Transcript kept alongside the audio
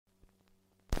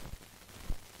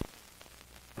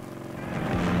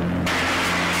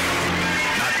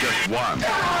1,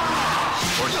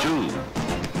 or 2,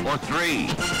 or 3, or 4,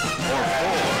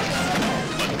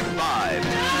 but 5.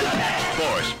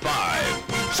 Force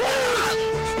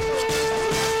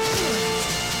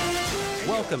 5.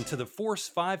 Welcome to the Force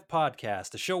 5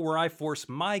 podcast, a show where I force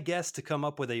my guests to come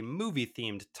up with a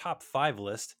movie-themed top 5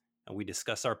 list, and we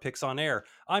discuss our picks on air.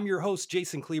 I'm your host,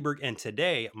 Jason Kleberg, and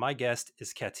today my guest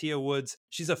is Katia Woods.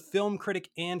 She's a film critic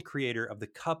and creator of the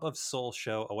Cup of Soul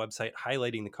show, a website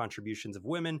highlighting the contributions of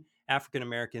women, African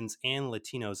Americans, and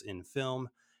Latinos in film.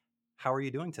 How are you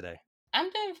doing today? I'm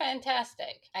doing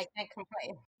fantastic. I can't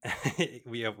complain.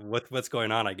 We have what's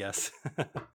going on, I guess.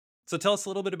 So tell us a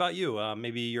little bit about you,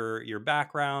 maybe your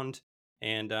background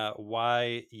and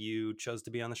why you chose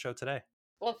to be on the show today.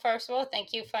 Well, first of all,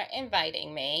 thank you for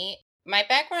inviting me. My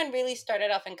background really started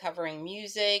off in covering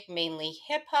music, mainly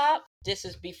hip hop. This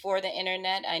was before the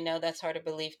internet. I know that's hard to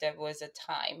believe there was a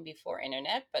time before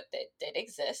internet, but it did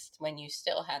exist when you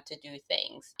still had to do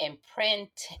things in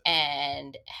print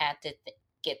and had to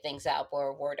get things out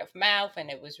for word of mouth.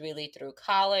 And it was really through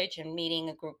college and meeting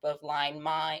a group of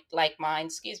like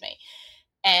minds,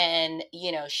 and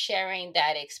sharing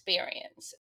that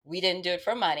experience. We didn't do it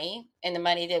for money, and the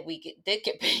money that did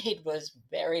get paid was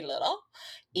very little,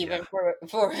 even for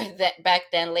that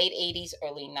back then, late 80s,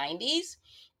 early 90s.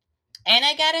 And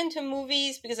I got into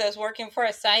movies because I was working for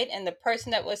a site, and the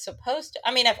person that was supposed to,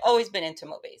 I've always been into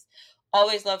movies,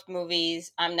 always loved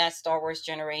movies. I'm that Star Wars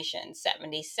generation,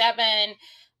 77.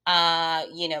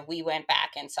 We went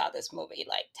back and saw this movie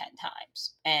like 10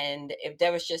 times. And if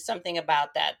there was just something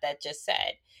about that just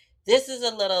said, this is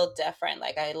a little different.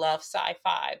 Like, I love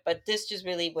sci-fi, but this just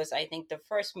really was, I think, the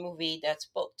first movie that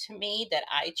spoke to me that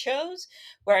I chose,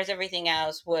 whereas everything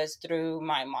else was through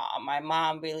my mom. My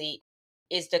mom really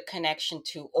is the connection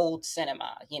to old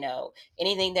cinema.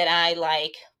 Anything that I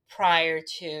like prior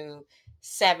to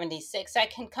 76, I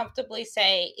can comfortably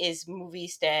say is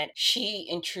movies that she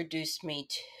introduced me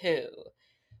to.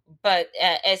 But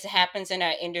as happens in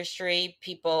our industry,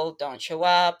 people don't show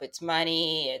up. It's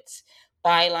money, it's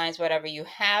bylines, whatever you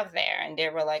have there. And they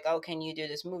were like, oh, can you do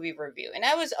this movie review? And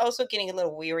I was also getting a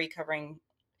little weary covering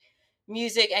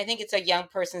music. I think it's a young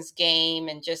person's game,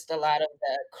 and just a lot of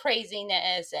the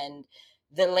craziness and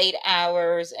the late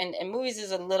hours, and movies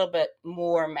is a little bit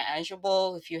more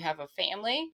manageable if you have a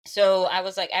family. So I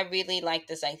was like, I really like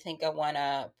this. I think I want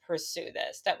to pursue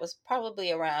this. That was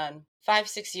probably around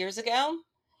 5-6 years ago.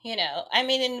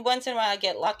 And once in a while I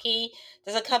get lucky.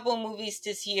 There's a couple of movies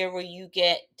this year where you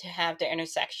get to have the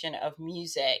intersection of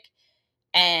music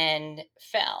and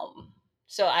film.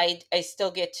 So I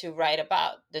still get to write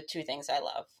about the two things I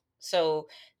love. So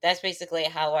that's basically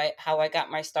how I got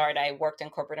my start. I worked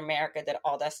in corporate America, did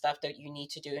all that stuff that you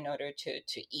need to do in order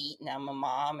to eat. And I'm a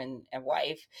mom and a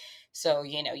wife. So,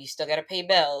 you still got to pay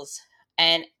bills,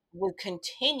 and will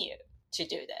continue to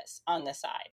do this on the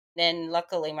side. Then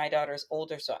luckily my daughter's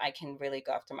older, so I can really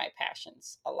go after my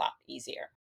passions a lot easier.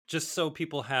 Just so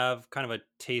people have kind of a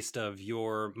taste of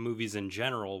your movies in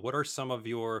general, what are some of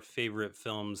your favorite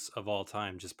films of all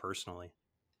time, just personally?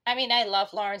 I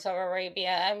love Lawrence of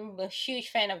Arabia. I'm a huge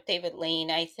fan of David Lean.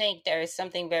 I think there is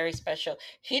something very special.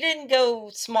 He didn't go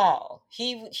small.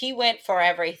 He went for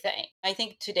everything. I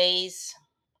think today's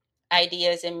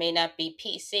ideas, it may not be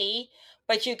PC,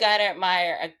 but you gotta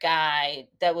admire a guy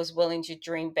that was willing to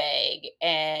dream big,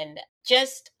 and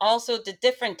just also the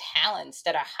different talents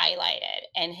that are highlighted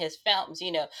in his films.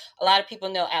 A lot of people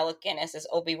know Alec Guinness as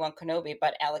Obi-Wan Kenobi,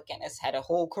 but Alec Guinness had a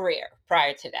whole career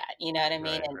prior to that. You know what I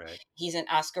mean? And Right. he's an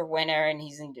Oscar winner, and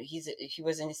he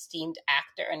was an esteemed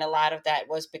actor, and a lot of that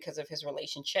was because of his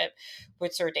relationship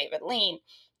with Sir David Lean.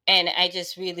 And I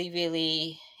just really,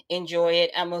 really enjoy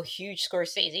it. I'm a huge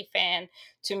Scorsese fan.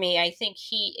 To me, I think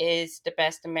he is the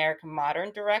best American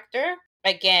modern director.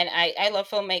 Again, I love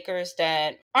filmmakers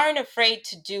that aren't afraid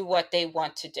to do what they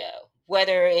want to do.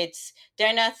 Whether it's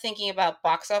they're not thinking about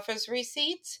box office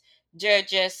receipts, they're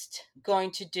just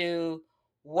going to do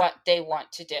what they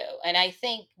want to do. And I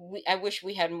think I wish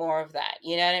we had more of that.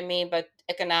 You know what I mean? But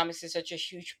economics is such a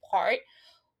huge part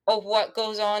of what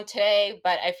goes on today.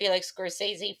 But I feel like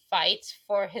Scorsese fights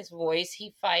for his voice.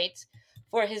 He fights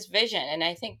for his vision. And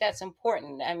I think that's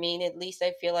important. At least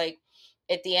I feel like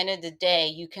at the end of the day,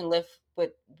 you can live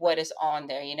with what is on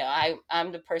there.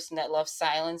 I'm the person that loves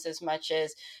silence as much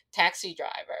as Taxi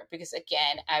Driver, because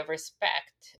again, I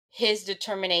respect his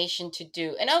determination to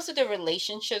do, and also the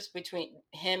relationships between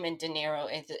him and De Niro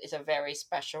is a very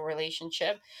special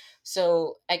relationship.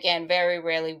 So again, very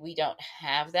rarely we don't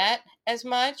have that as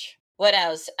much. What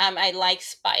else? I like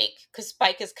Spike, because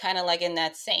Spike is kind of like in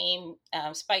that same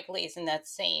Spike Lee's in that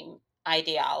same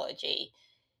ideology.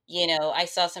 I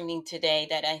saw something today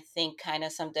that I think kind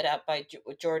of summed it up by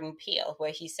Jordan Peele,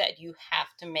 where he said, you have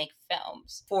to make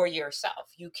films for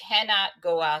yourself. You cannot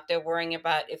go out there worrying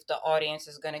about if the audience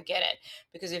is going to get it.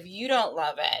 Because if you don't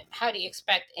love it, how do you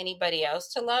expect anybody else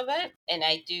to love it? And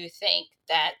I do think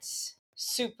that's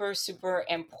super, super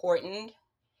important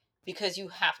because you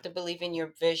have to believe in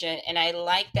your vision. And I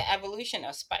like the evolution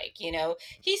of Spike.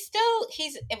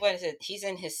 What is it? He's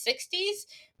in his 60s,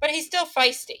 but he's still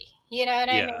feisty. You know what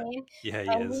I Yeah. mean? Yeah,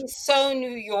 he is. He's so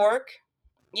New York.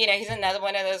 He's another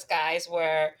one of those guys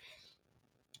where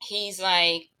he's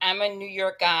like, I'm a New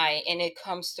York guy, and it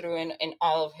comes through in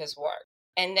all of his work.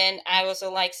 And then I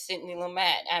also like Sidney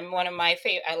Lumet. I'm one of my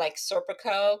favorite. I like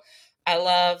Serpico. I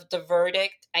love The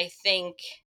Verdict. I think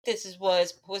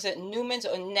was it Newman's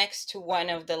or next to one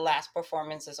of the last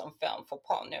performances on film for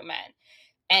Paul Newman.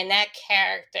 And that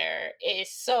character is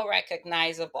so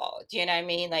recognizable. Do you know what I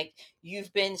mean? Like,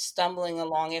 you've been stumbling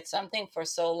along at something for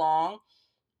so long,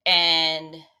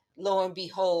 and lo and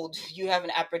behold, you have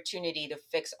an opportunity to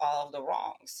fix all of the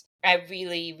wrongs. I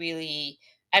really, really,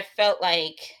 I felt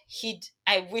like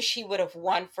I wish he would have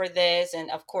won for this, and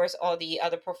of course all the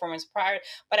other performance prior,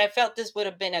 but I felt this would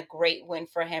have been a great win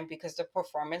for him because the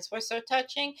performance was so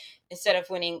touching, instead of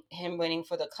winning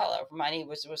for The Color of Money,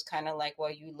 which was kind of like,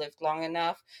 well, you lived long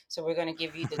enough, so we're going to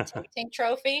give you the Tintin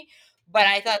trophy. But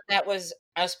I thought that was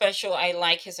a special. I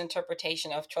like his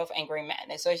interpretation of 12 Angry Men.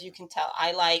 And so, as you can tell,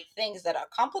 I like things that are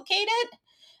complicated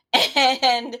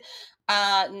and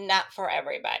not for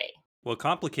everybody. Well,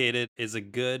 complicated is a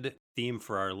good theme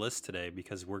for our list today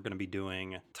because we're going to be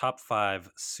doing top 5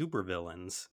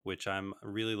 supervillains, which I'm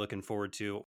really looking forward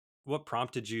to. What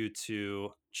prompted you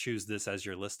to choose this as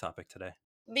your list topic today?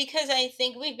 Because I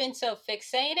think we've been so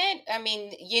fixated. I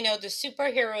mean, the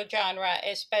superhero genre,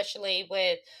 especially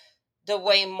with the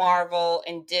way Marvel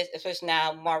especially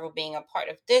now Marvel being a part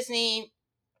of Disney,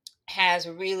 has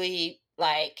really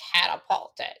like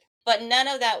catapulted. But none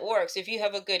of that works. If you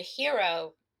have a good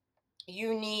hero,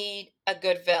 you need a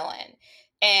good villain.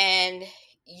 And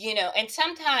and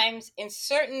sometimes in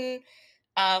certain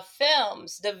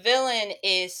films, the villain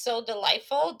is so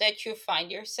delightful that you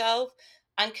find yourself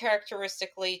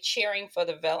uncharacteristically cheering for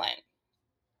the villain.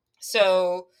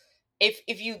 So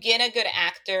if you get a good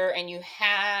actor and you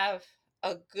have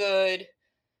a good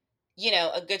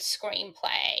a good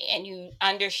screenplay and you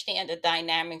understand the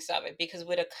dynamics of it, because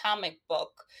with a comic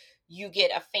book you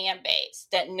get a fan base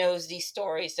that knows these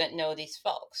stories, that know these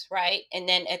folks, right? And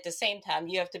then at the same time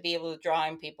you have to be able to draw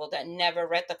in people that never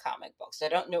read the comic books,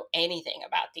 that don't know anything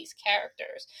about these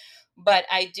characters. But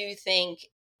I do think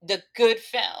the good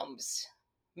films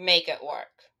make it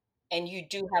work, and you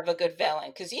do have a good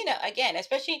villain, because again,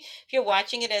 especially if you're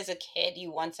watching it as a kid,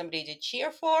 you want somebody to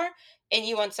cheer for, and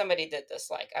you want somebody to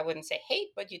dislike. I wouldn't say hate,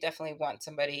 but you definitely want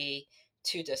somebody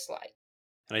to dislike.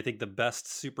 And I think the best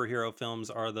superhero films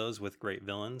are those with great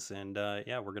villains. And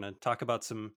yeah, we're going to talk about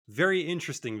some very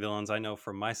interesting villains I know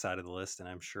from my side of the list, and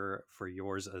I'm sure for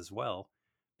yours as well.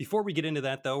 Before we get into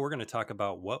that, though, we're going to talk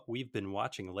about what we've been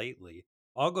watching lately.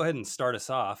 I'll go ahead and start us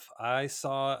off. I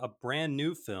saw a brand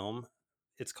new film.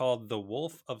 It's called The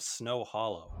Wolf of Snow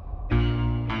Hollow.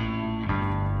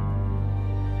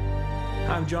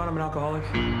 I'm John. I'm an alcoholic.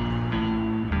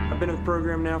 I've been in the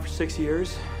program now for 6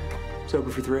 years, sober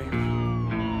for 3.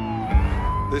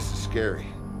 This is scary.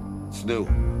 It's new.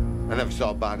 I never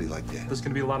saw a body like that. There's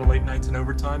going to be a lot of late nights and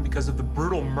overtime because of the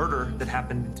brutal murder that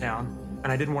happened in town,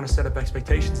 and I didn't want to set up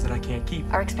expectations that I can't keep.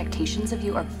 Our expectations of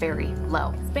you are very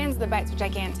low. Spans of the bites were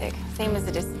gigantic, same as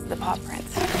the distance of the paw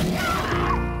prints.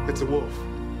 It's a wolf.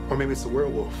 Or maybe it's a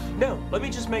werewolf. No, let me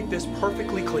just make this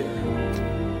perfectly clear.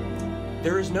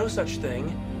 There is no such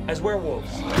thing as werewolves.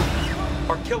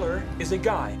 Our killer is a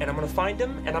guy, and I'm gonna find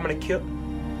him, and I'm gonna kill...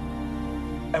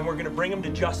 And we're gonna bring him to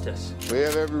justice. We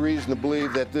have every reason to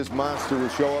believe that this monster will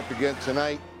show up again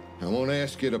tonight. I won't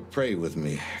ask you to pray with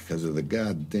me, because of the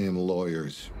goddamn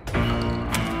lawyers.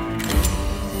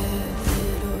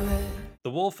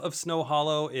 The Wolf of Snow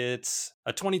Hollow, it's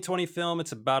a 2020 film.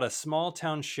 It's about a small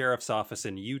town sheriff's office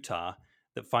in Utah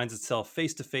that finds itself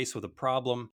face to face with a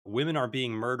problem. Women are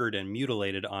being murdered and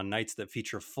mutilated on nights that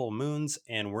feature full moons,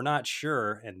 and we're not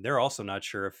sure, and they're also not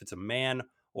sure, if it's a man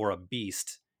or a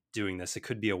beast doing this. It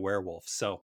could be a werewolf.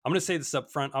 So I'm going to say this up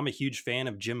front. I'm a huge fan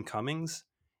of Jim Cummings.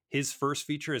 His first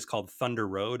feature is called Thunder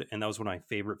Road, and that was one of my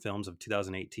favorite films of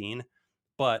 2018.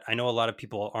 But I know a lot of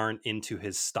people aren't into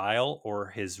his style or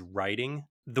his writing.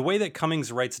 The way that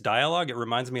Cummings writes dialogue, it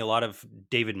reminds me a lot of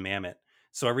David Mamet.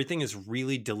 So everything is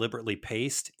really deliberately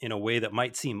paced in a way that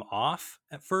might seem off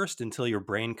at first until your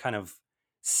brain kind of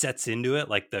sets into it,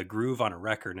 like the groove on a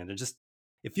record. And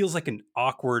It feels like an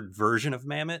awkward version of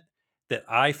Mamet that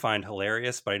I find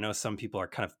hilarious, but I know some people are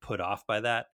kind of put off by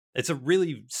that. It's a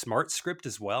really smart script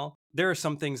as well. There are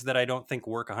some things that I don't think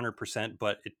work 100%,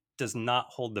 but it does not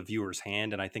hold the viewer's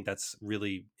hand. And I think that's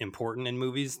really important in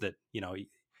movies that,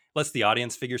 lets the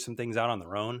audience figure some things out on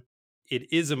their own. It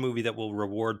is a movie that will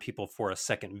reward people for a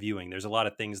second viewing. There's a lot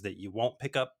of things that you won't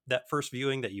pick up that first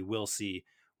viewing that you will see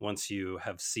once you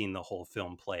have seen the whole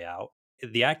film play out.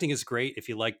 The acting is great if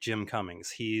you like Jim Cummings.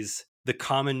 He's the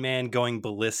common man going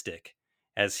ballistic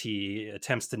as he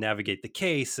attempts to navigate the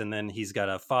case. And then he's got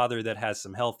a father that has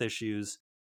some health issues,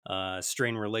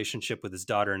 strained relationship with his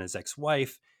daughter and his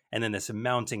ex-wife, and then this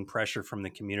mounting pressure from the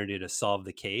community to solve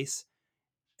the case.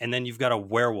 And then you've got a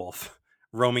werewolf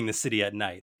roaming the city at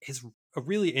night. It's a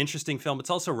really interesting film. It's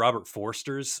also Robert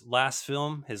Forster's last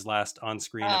film, his last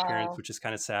on-screen appearance, which is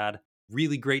kind of sad.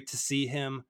 Really great to see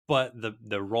him, but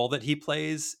the role that he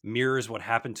plays mirrors what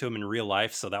happened to him in real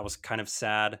life, so that was kind of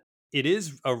sad. It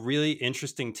is a really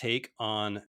interesting take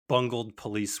on bungled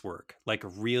police work, like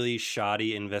really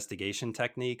shoddy investigation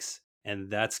techniques, and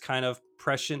that's kind of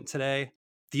prescient today.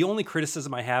 The only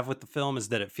criticism I have with the film is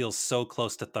that it feels so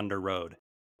close to Thunder Road.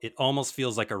 It almost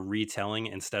feels like a retelling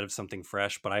instead of something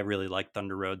fresh, but I really like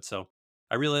Thunder Road, so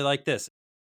I really like this.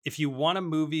 If you want a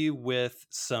movie with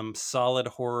some solid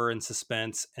horror and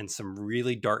suspense and some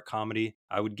really dark comedy,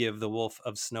 I would give The Wolf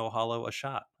of Snow Hollow a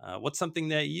shot. What's something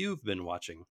that you've been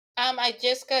watching? I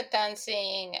just got done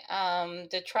seeing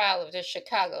the trial of the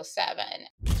Chicago 7.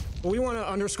 We want to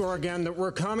underscore again that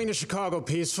we're coming to Chicago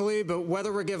peacefully, but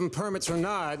whether we're given permits or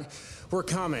not, we're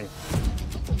coming.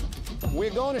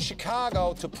 We're going to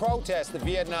Chicago to protest the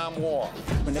Vietnam War.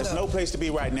 And there's no place to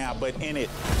be right now but in it.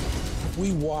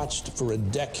 We watched for a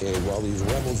decade while these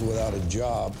rebels without a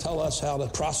job tell us how to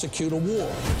prosecute a war.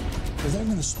 Well, they're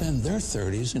going to spend their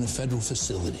 30s in a federal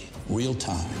facility, real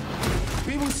time.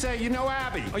 People say,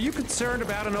 Abby, are you concerned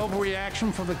about an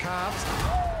overreaction from the cops?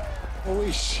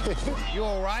 Holy shit. You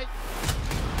all right?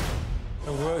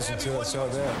 I was until I saw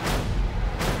that.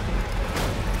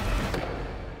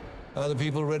 Are the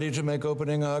people ready to make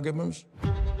opening arguments?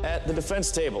 At the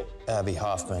defense table, Abby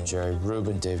Hoffman, Jerry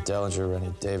Rubin, Dave Dellinger,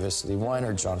 Rennie Davis, Lee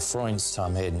Weiner, John Freund,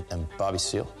 Tom Hayden, and Bobby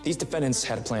Seale. These defendants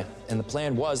had a plan, and the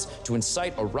plan was to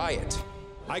incite a riot.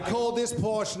 I call this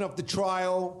portion of the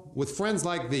trial with friends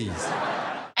like these.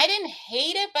 I didn't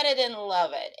hate it, but I didn't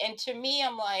love it. And to me,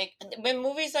 I'm like, when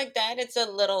movies like that, it's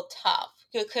a little tough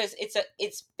because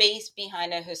it's based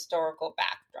behind a historical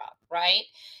backdrop, right?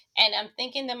 And I'm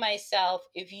thinking to myself,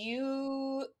 if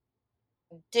you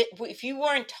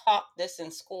weren't taught this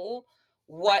in school,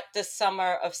 what the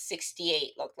summer of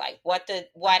 '68 looked like,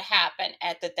 what happened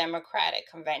at the Democratic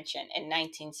Convention in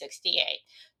 1968,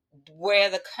 where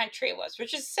the country was,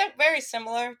 which is very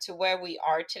similar to where we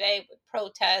are today with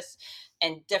protests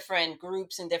and different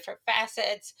groups and different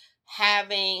facets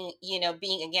having,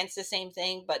 being against the same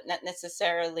thing, but not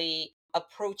necessarily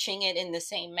approaching it in the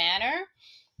same manner.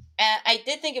 And I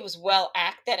did think it was well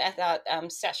acted. I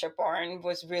thought Sacha Baron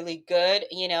was really good.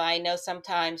 I know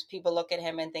sometimes people look at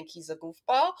him and think he's a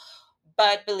goofball,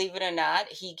 but believe it or not,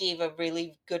 he gave a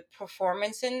really good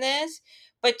performance in this.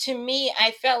 But to me,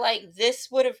 I felt like this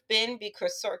would have been,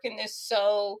 because Sorkin is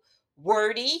so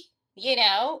wordy,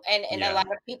 and a lot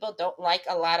of people don't like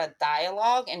a lot of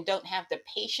dialogue and don't have the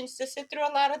patience to sit through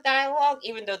a lot of dialogue,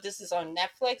 even though this is on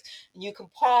Netflix. You can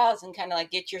pause and kind of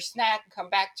like get your snack and come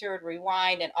back to it,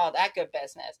 rewind, and all that good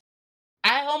business.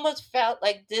 I almost felt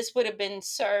like this would have been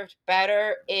served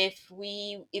better if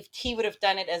he would have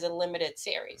done it as a limited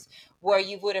series, where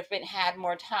you would have had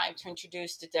more time to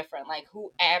introduce the different, like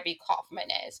who Abby Kaufman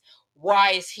is,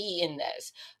 why is he in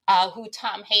this, who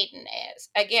Tom Hayden is.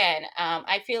 Again,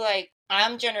 I feel like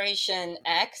I'm Generation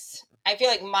X. I feel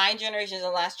like my generation is the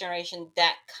last generation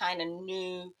that kind of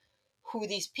knew who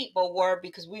these people were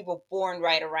because we were born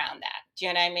right around that. Do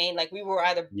you know what I mean? Like we were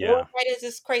either born right as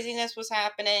this craziness was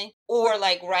happening or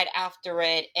like right after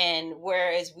it. And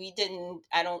whereas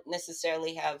I don't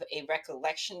necessarily have a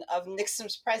recollection of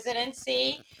Nixon's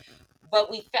presidency,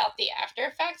 but we felt the after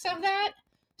effects of that.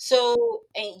 So,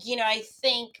 I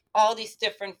think all these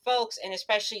different folks, and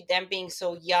especially them being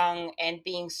so young and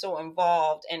being so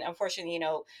involved, and unfortunately,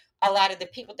 a lot of the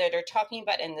people that they're talking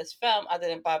about in this film, other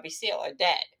than Bobby Seale, are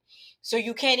dead. So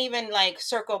you can't even like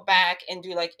circle back and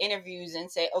do like interviews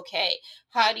and say, okay,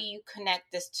 how do you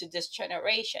connect this to this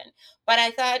generation? But I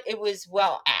thought it was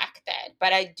well acted.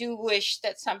 But I do wish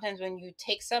that sometimes when you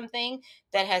take something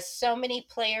that has so many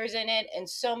players in it and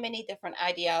so many different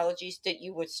ideologies, that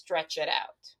you would stretch it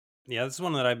out. Yeah, this is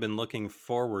one that I've been looking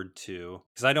forward to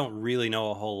because I don't really know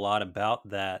a whole lot about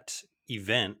that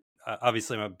event.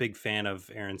 Obviously, I'm a big fan of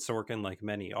Aaron Sorkin, like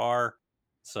many are.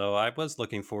 So I was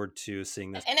looking forward to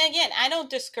seeing this. And again, I don't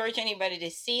discourage anybody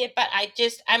to see it, but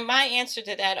my answer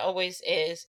to that always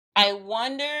is, I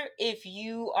wonder if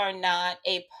you are not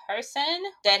a person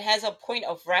that has a point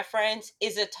of reference.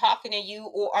 Is it talking to you,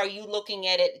 or are you looking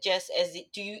at it just as, is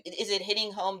it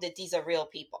hitting home that these are real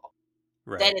people?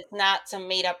 Right. That it's not some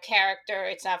made up character,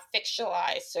 it's not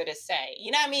fictionalized, so to say.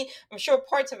 You know what I mean? I'm sure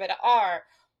parts of it are,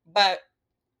 but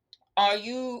are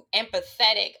you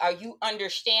empathetic? Are you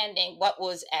understanding what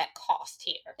was at cost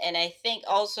here? And I think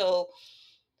also,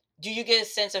 do you get a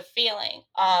sense of feeling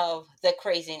of the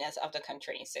craziness of the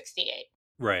country in '68?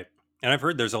 Right. And I've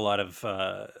heard there's a lot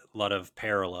of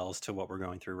parallels to what we're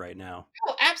going through right now.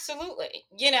 Oh, absolutely.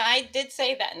 You know, I did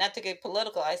say that, not to get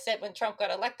political. I said when Trump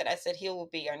got elected, I said he will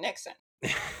be our Nixon.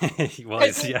 Well,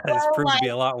 it's proved to be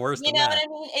a lot worse than that. You know what I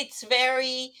mean? It's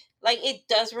very, it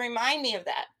does remind me of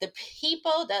that. The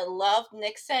people that loved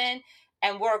Nixon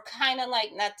and were kind of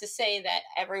like, not to say that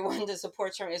everyone that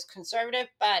supports him is conservative,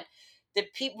 but the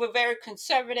people were very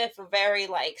conservative, were very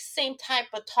same type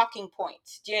of talking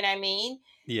points. Do you know what I mean?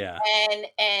 Yeah.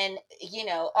 And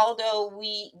although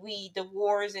the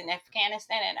wars in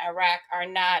Afghanistan and Iraq are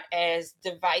not as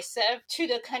divisive to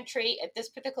the country at this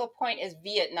particular point as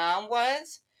Vietnam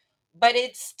was, but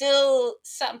it's still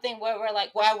something where we're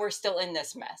like, wow, we're still in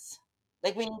this mess.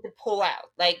 We need to pull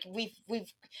out.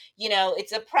 We've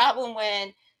it's a problem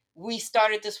when we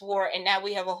started this war and now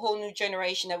we have a whole new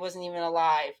generation that wasn't even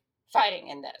alive fighting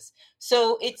in this.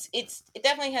 So it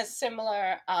definitely has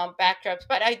similar backdrops,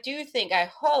 but I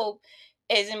hope,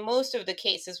 as in most of the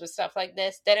cases with stuff like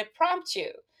this, that it prompts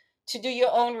you to do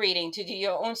your own reading, to do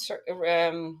your own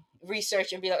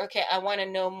research, and be like, okay, I want to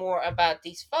know more about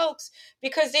these folks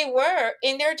because they were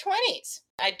in their 20s.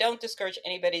 I don't discourage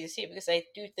anybody to see it because I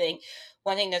do think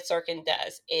one thing that Sorkin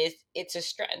does is, it's a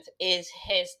strength, is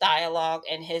his dialogue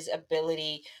and his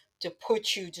ability to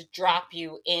to drop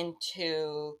you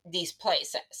into these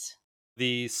places.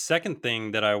 The second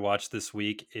thing that I watched this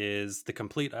week is the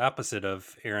complete opposite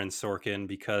of Aaron Sorkin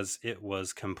because it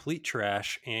was complete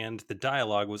trash and the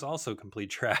dialogue was also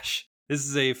complete trash. This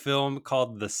is a film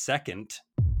called The Second.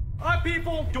 Hi,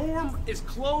 people. Dorm is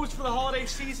closed for the holiday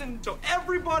season, so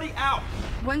everybody out.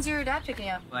 When's your dad picking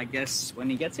you up? I guess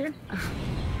when he gets here.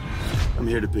 I'm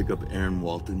here to pick up Aaron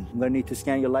Walton. I'm gonna need to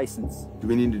scan your license. Do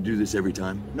we need to do this every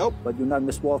time? Nope, but you're not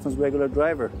Miss Walton's regular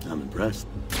driver. I'm impressed.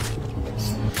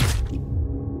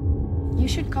 You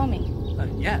should call me.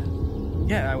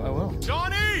 Yeah, I will.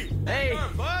 Johnny! Hey!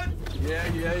 bud! Yeah.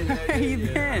 Where you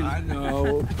been? I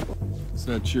know. Is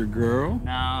that your girl?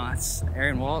 No, that's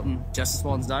Aaron Walton, Justice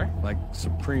Walton's daughter. Like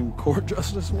Supreme Court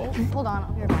Justice Walton? Hold on,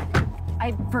 I'll be right back.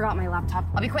 I forgot my laptop.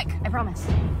 I'll be quick, I promise.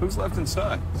 Who's left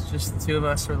inside? It's just the two of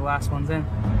us who are the last ones in.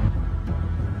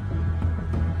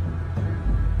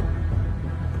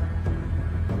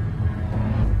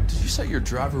 Did you say your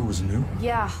driver was new?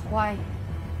 Yeah, why?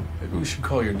 Maybe we should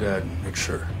call your dad and make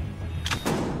sure.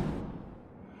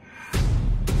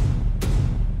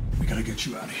 We gotta get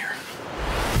you out of here.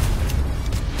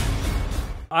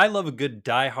 I love a good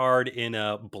Die Hard in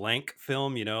a blank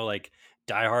film, like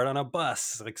Die Hard on a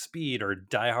bus, like Speed, or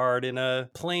Die Hard in a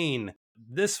plane.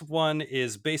 This one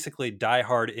is basically Die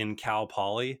Hard in Cal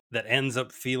Poly that ends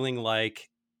up feeling like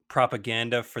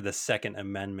propaganda for the Second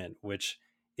Amendment, which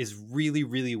is really,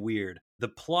 really weird. The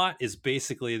plot is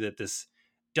basically that this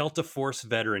Delta Force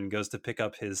veteran goes to pick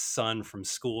up his son from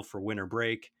school for winter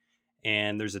break,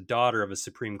 and there's a daughter of a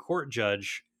Supreme Court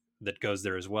judge that goes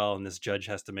there as well, and this judge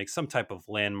has to make some type of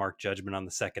landmark judgment on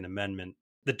the Second Amendment.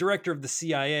 The director of the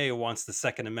CIA wants the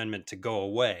Second Amendment to go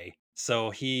away, so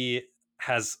he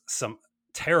has some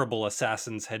terrible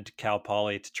assassins head to Cal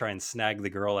Poly to try and snag the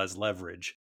girl as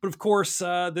leverage. But of course,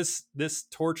 this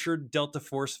tortured Delta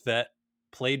Force vet,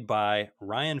 played by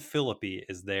Ryan Phillippe,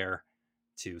 is there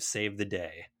to save the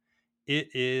day. It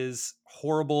is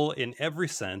horrible in every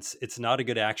sense. It's not a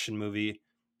good action movie.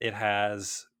 It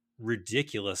has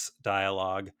ridiculous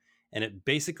dialogue, and it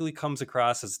basically comes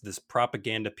across as this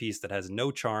propaganda piece that has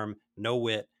no charm, no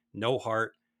wit, no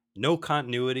heart, no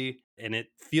continuity, and it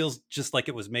feels just like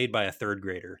it was made by a third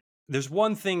grader. There's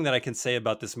one thing that I can say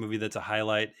about this movie that's a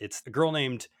highlight. It's a girl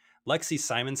named Lexi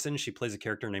Simonson. She plays a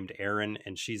character named Erin,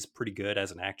 and she's pretty good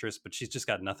as an actress, but she's just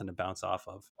got nothing to bounce off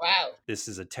of. Wow. This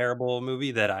is a terrible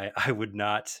movie that I would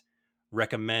not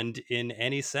recommend in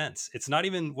any sense. It's not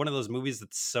even one of those movies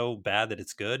that's so bad that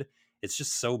it's good. It's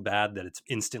just so bad that it's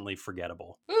instantly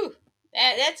forgettable. Ooh,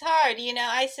 That's hard.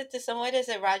 I said to someone, what is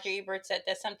it? Roger Ebert said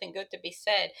there's something good to be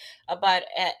said about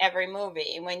every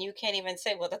movie. When you can't even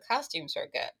say, well, the costumes are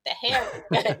good, the hair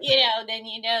was good, then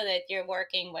you know that you're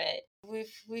working with.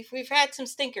 We've had some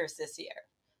stinkers this year,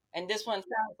 and this one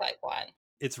sounds like one.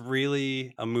 It's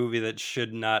really a movie that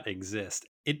should not exist.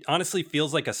 It honestly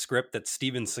feels like a script that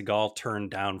Steven Seagal turned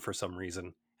down for some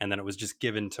reason, and then it was just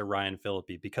given to Ryan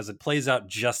Phillippe because it plays out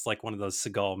just like one of those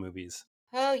Seagal movies.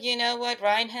 Oh, you know what?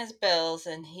 Ryan has bills,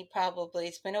 and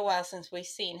it's been a while since we've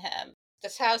seen him.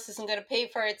 This house isn't going to pay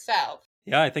for itself.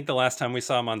 Yeah, I think the last time we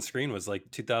saw him on screen was like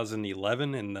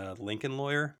 2011 in The Lincoln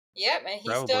Lawyer. Yep, and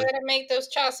he's still got to make those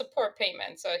child support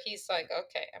payments. So he's like,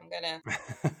 okay, I'm going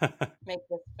to make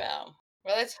this film.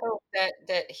 Well, let's hope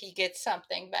that he gets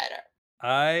something better.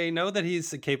 I know that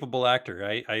he's a capable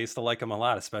actor. I used to like him a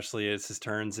lot, especially as his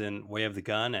turns in Way of the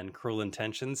Gun and Cruel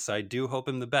Intentions. So I do hope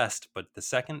him the best, but the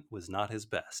second was not his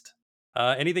best.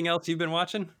 Anything else you've been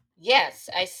watching? Yes,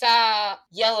 I saw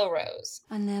Yellow Rose.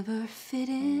 I never fit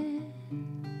in,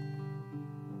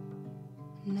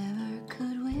 never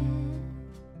could win.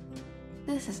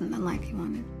 This isn't the life you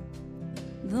wanted.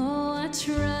 Though I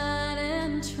tried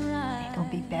and tried, it'll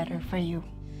be better for you.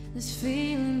 This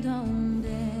feeling don't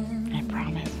end. I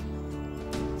promise.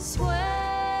 Swear.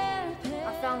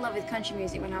 I fell in love with country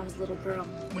music when I was a little girl.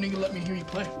 When are you gonna let me hear you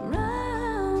play?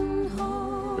 Run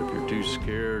home. If you're too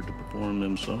scared to perform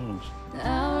them songs,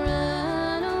 I'll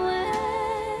run away.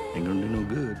 ain't gonna do no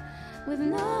good. With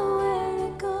nowhere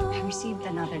to go. I received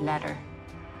another letter.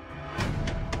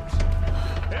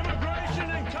 Immigration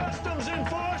and Customs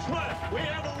Enforcement! We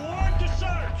have a warrant to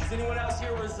search! Does anyone else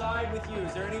here reside with you?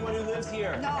 Is there anyone who lives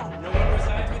here? No. No one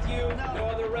resides with you? No. No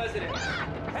other residents?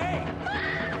 Hey!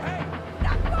 Hey!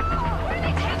 Where are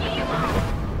they taking you?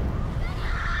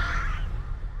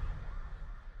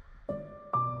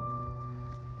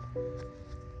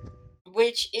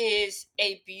 Which is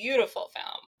a beautiful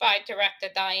film by director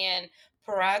Diane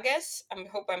Paragas. I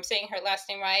hope I'm saying her last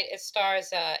name right. It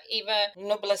stars Eva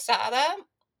Noblezada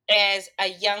as a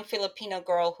young Filipino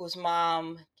girl whose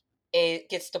mom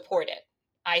gets deported.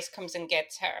 ICE comes and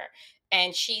gets her.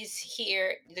 And she's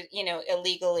here,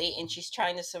 illegally, and she's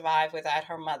trying to survive without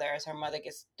her mother as her mother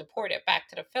gets deported back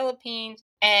to the Philippines.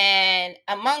 And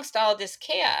amongst all this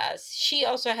chaos, she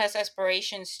also has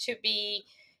aspirations to be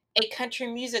a country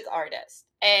music artist.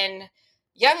 And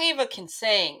young Eva can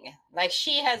sing. Like,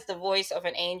 she has the voice of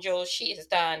an angel. She has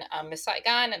done Miss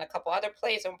Saigon and a couple other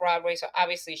plays on Broadway. So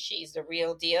obviously she's the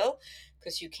real deal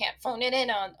because you can't phone it in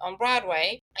on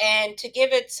Broadway. And to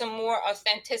give it some more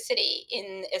authenticity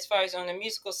in as far as on the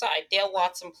musical side, Dale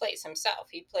Watson plays himself.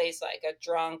 He plays like a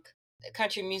drunk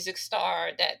country music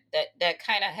star that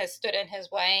kind of has stood in his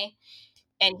way.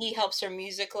 And he helps her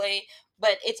musically.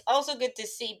 But it's also good to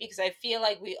see because I feel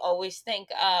like we always think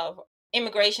of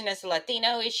immigration as a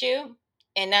Latino issue.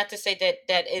 And not to say that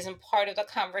that isn't part of the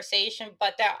conversation,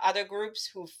 but there are other groups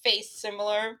who face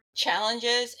similar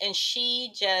challenges. And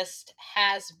she just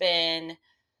has been,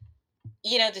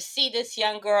 to see this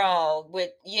young girl with,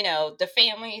 the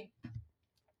family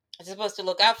is supposed to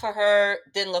look out for her,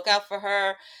 didn't look out for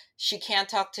her. She can't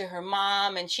talk to her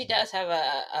mom. And she does have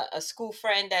a school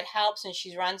friend that helps. And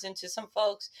she runs into some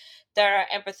folks that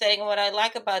are empathetic. And what I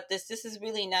like about this is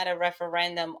really not a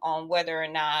referendum on whether or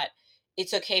not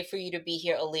it's okay for you to be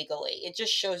here illegally. It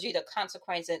just shows you the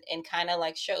consequence and kind of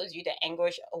like shows you the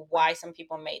anguish of why some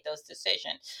people made those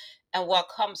decisions and what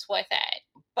comes with it.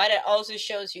 But it also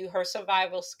shows you her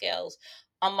survival skills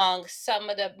among some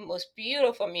of the most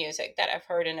beautiful music that I've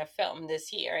heard in a film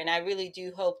this year. And I really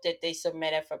do hope that they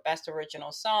submit it for Best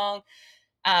Original Song.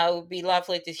 It would be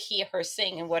lovely to hear her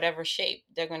sing in whatever shape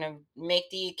they're going to make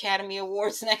the Academy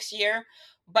Awards next year.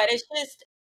 But it's just,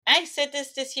 I said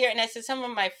this year, and I said some of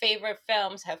my favorite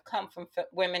films have come from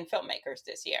women filmmakers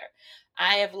this year.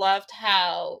 I have loved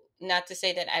how, not to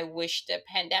say that I wish the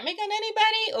pandemic on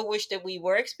anybody or wish that we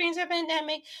were experiencing a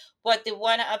pandemic, but the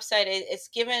one upside is it's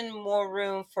given more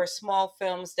room for small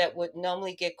films that would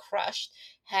normally get crushed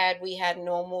had we had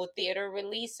normal theater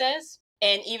releases.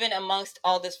 And even amongst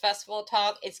all this festival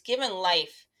talk, it's given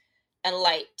life and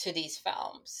light to these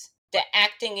films. The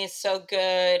acting is so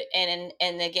good, and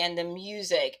again, the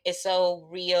music is so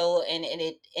real, and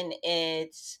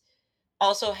it's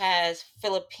also has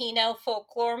Filipino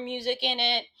folklore music in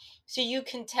it, so you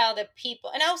can tell that people.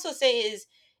 And I also say is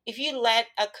if you let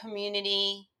a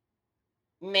community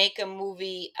make a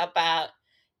movie about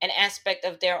an aspect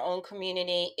of their own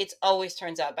community, it always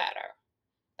turns out better.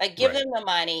 Like, give them the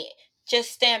money.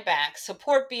 Just stand back,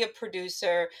 support, be a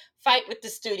producer, fight with the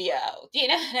studio, you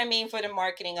know what I mean, for the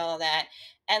marketing, all of that,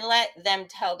 and let them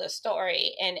tell the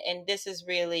story. And this is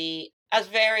really I was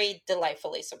very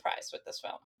delightfully surprised with this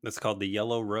film. That's called The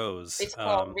Yellow Rose. It's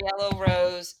called Yellow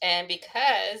Rose, and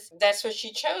because that's what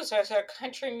she chose as her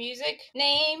country music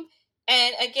name.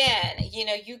 And again, you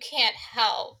know, you can't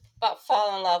help but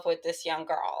fall in love with this young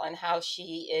girl and how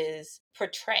she is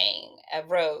portraying a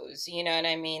Rose. You know what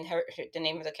I mean? The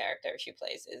name of the character she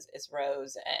plays is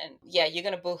Rose. And yeah, you're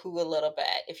going to boo-hoo a little bit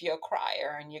if you're a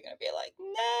crier, and you're going to be like,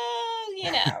 no,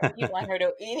 you know, you want her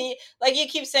to, like you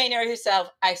keep saying to yourself,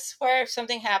 I swear if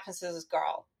something happens to this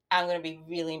girl, I'm going to be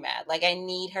really mad. Like I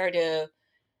need her to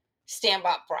stand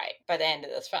upright by the end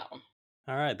of this film.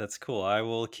 All right, that's cool. I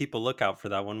will keep a lookout for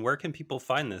that one. Where can people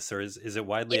find this, or is it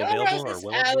widely Yellow available? Rose Or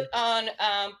will is it be? out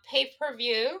on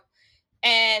pay-per-view,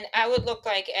 and I would look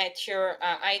like at your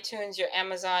iTunes, your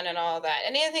Amazon, and all that.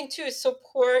 And the other thing too is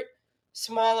support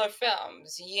smaller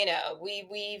films. You know,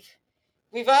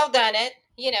 we've all done it.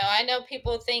 You know, I know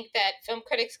people think that film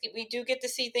critics, we do get to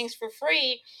see things for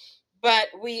free. But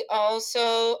we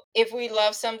also, if we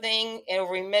love something and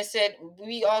we miss it,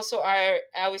 we also are,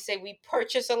 I would say we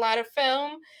purchase a lot of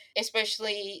film,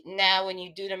 especially now when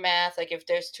you do the math, like if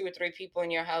there's 2 or 3 people in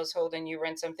your household and you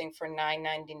rent something for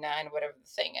 $9.99, whatever the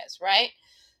thing is, right?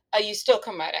 You still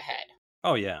come out ahead.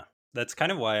 Oh, yeah. That's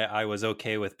kind of why I was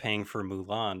okay with paying for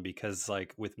Mulan, because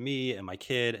like with me and my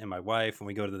kid and my wife, when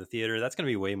we go to the theater, that's going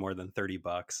to be way more than $30.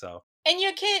 So. And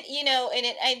your kid, you know,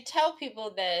 I tell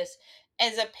people this,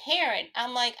 as a parent,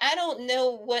 I'm like, I don't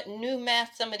know what new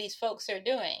math some of these folks are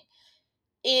doing.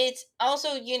 It's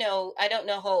also, you know, I don't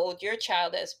know how old your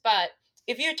child is, but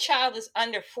if your child is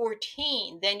under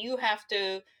 14, then you have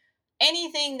to,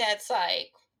 anything that's like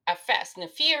a Fast and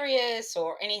the Furious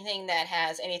or anything that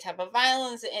has any type of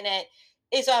violence in it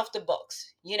is off the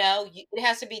books. You know, it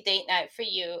has to be date night for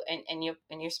you and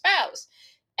your spouse.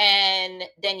 And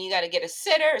then you got to get a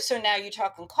sitter. So now you're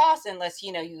talking costs, unless,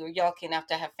 you know, you're lucky enough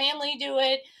to have family do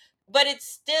it. But it's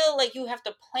still like you have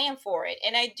to plan for it.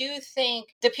 And I do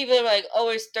think the people are like, oh,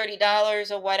 it's $30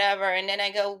 or whatever. And then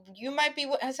I go, you might be,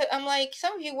 I'm like,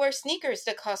 some of you wear sneakers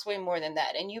that cost way more than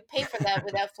that. And you pay for that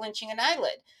without flinching an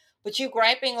eyelid. But you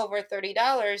griping over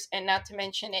 $30, and not to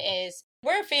mention is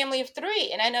we're a family of 3.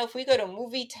 And I know if we go to a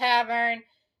movie tavern,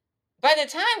 by the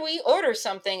time we order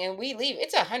something and we leave,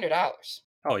 it's $100.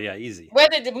 Oh yeah, easy.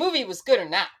 Whether the movie was good or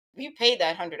not, you paid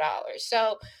that $100.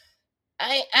 So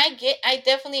I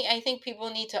think people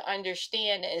need to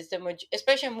understand is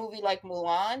especially a movie like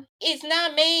Mulan, it's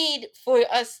not made for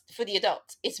us, for the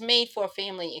adults. It's made for a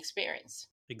family experience.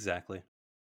 Exactly.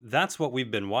 That's what we've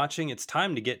been watching. It's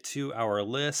time to get to our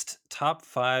list, top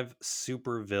 5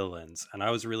 super villains. And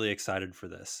I was really excited for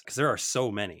this because there are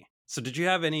so many. So did you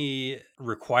have any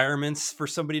requirements for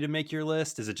somebody to make your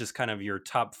list? Is it just kind of your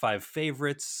top 5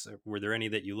 favorites? Were there any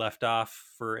that you left off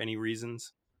for any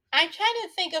reasons? I try to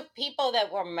think of people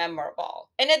that were memorable.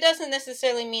 And it doesn't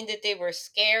necessarily mean that they were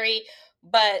scary,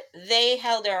 but they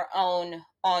held their own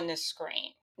on the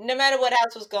screen. No matter what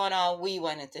else was going on, we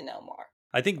wanted to know more.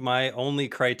 I think my only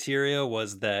criteria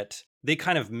was that they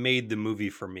kind of made the movie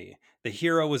for me. The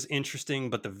hero was interesting,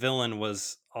 but the villain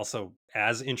was also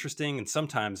as interesting and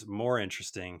sometimes more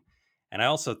interesting. And I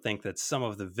also think that some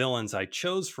of the villains I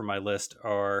chose for my list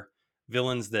are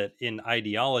villains that in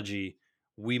ideology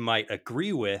we might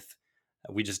agree with.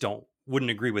 We just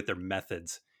wouldn't agree with their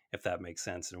methods, if that makes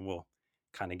sense. And we'll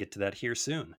kind of get to that here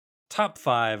soon. Top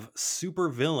 5 super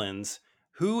villains.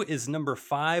 Who is number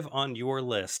 5 on your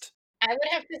list? I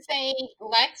would have to say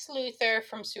Lex Luthor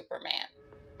from Superman.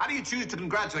 How do you choose to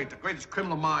congratulate the greatest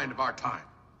criminal mind of our time?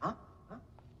 Huh?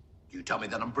 Do you tell me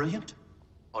that I'm brilliant?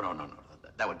 Oh, no.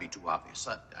 That would be too obvious.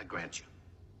 I grant you.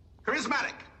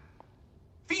 Charismatic.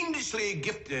 Fiendishly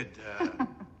gifted.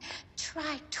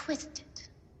 Try twisted.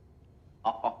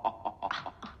 Get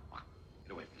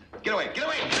away. Get away. Get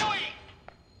away. Get away.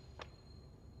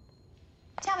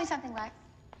 Tell me something, Lex.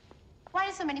 Why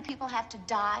do so many people have to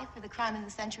die for the crime of the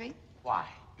century? Why?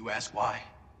 You ask why?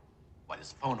 Why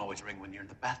does the phone always ring when you're in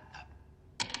the bathtub?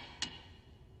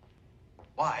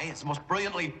 Why? It's the most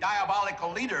brilliantly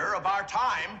diabolical leader of our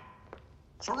time,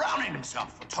 surrounding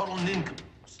himself with total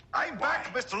nincompoops. I'm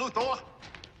back, Mr. Luthor.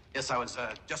 Yes, I was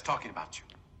just talking about you.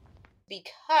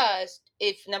 Because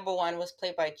if number 1 was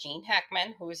played by Gene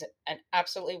Hackman, who is an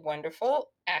absolutely wonderful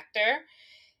actor,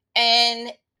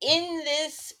 and in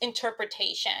this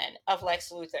interpretation of Lex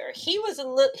Luthor, he was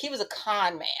a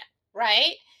con man,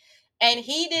 right? And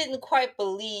he didn't quite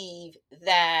believe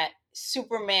that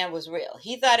Superman was real.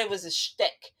 He thought it was a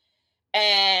shtick,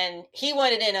 and he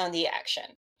wanted in on the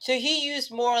action. So he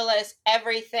used more or less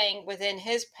everything within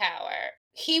his power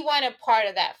He wanted part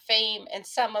of that fame and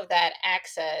some of that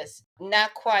access.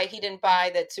 Not quite. He didn't buy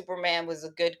that Superman was a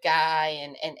good guy,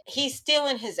 and he's still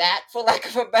in his act, for lack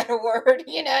of a better word.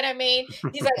 You know what I mean?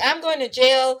 He's like, I'm going to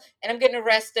jail and I'm getting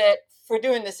arrested for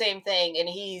doing the same thing, and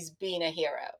he's being a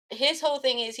hero. His whole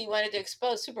thing is he wanted to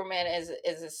expose Superman as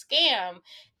a scam,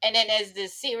 and then as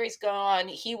this series go on,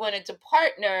 he wanted to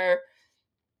partner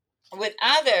with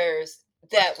others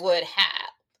that would have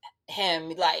him,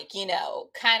 like, you know,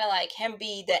 kind of like him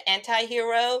be the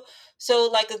anti-hero. So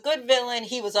like a good villain,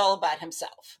 he was all about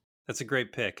himself. That's a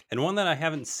great pick, and one that I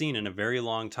haven't seen in a very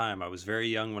long time. I was very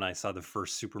young when I saw the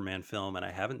first Superman film, and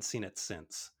I haven't seen it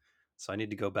since, so I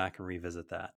need to go back and revisit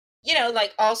that. You know,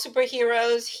 like all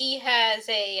superheroes, he has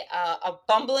a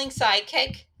bumbling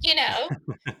sidekick, you know,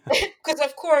 because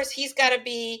of course he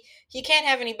can't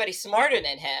have anybody smarter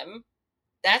than him.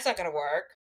 That's not going to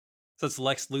work. So it's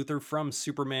Lex Luthor from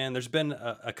Superman. There's been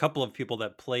a couple of people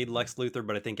that played Lex Luthor,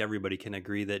 but I think everybody can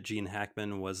agree that Gene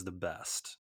Hackman was the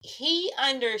best. He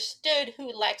understood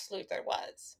who Lex Luthor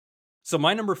was. So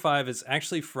my number 5 is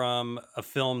actually from a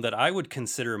film that I would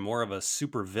consider more of a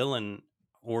supervillain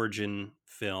origin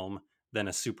film than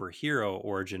a superhero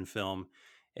origin film.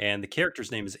 And the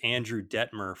character's name is Andrew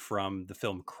Detmer from the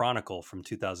film Chronicle from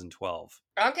 2012.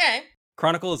 Okay.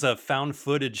 Chronicle is a found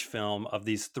footage film of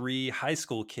these 3 high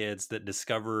school kids that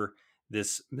discover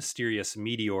this mysterious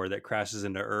meteor that crashes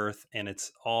into Earth, and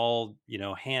it's all, you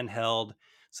know, handheld.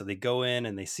 So they go in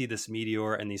and they see this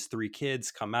meteor, and these 3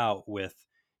 kids come out with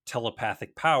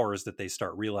telepathic powers that they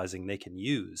start realizing they can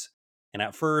use. And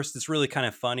at first, it's really kind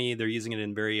of funny. They're using it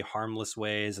in very harmless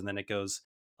ways, and then it goes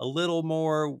a little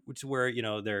more to where, you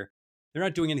know, they're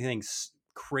not doing anything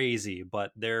crazy,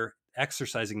 but they're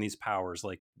exercising these powers.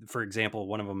 Like, for example,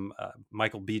 one of them,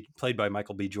 played by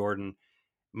Michael B. Jordan,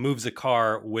 moves a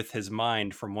car with his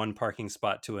mind from one parking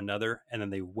spot to another, and then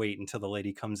they wait until the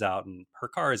lady comes out and her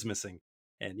car is missing.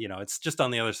 And, you know, it's just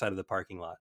on the other side of the parking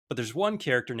lot. But there's one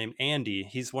character named Andy.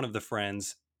 He's one of the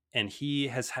friends, and he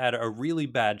has had a really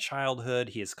bad childhood.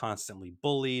 He is constantly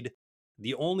bullied.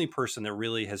 The only person that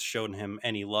really has shown him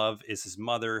any love is his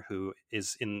mother, who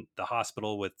is in the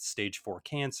hospital with stage 4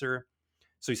 cancer.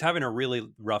 So he's having a really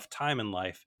rough time in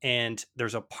life. And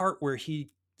there's a part where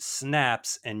he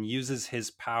snaps and uses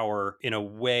his power in a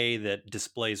way that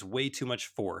displays way too much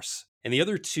force. And the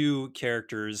other 2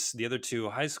 characters, the other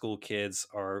 2 high school kids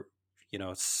are, you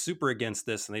know, super against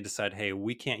this. And they decide, hey,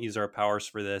 we can't use our powers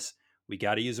for this. We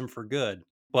got to use them for good.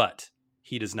 But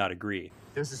he does not agree.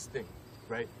 There's this thing,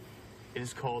 right? It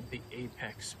is called the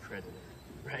apex predator.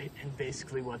 Right? And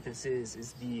basically what this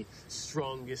is the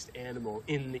strongest animal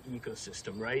in the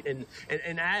ecosystem, right?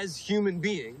 And as human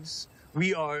beings,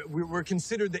 we're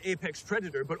considered the apex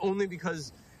predator, but only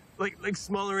because like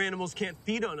smaller animals can't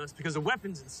feed on us because of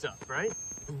weapons and stuff, right?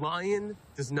 The lion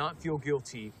does not feel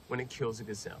guilty when it kills a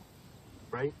gazelle,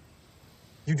 right?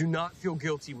 You do not feel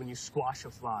guilty when you squash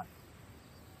a fly.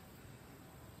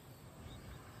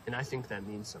 And I think that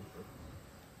means something.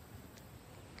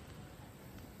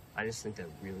 I just think that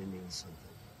really means something.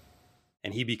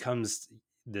 And he becomes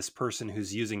this person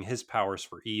who's using his powers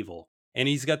for evil. And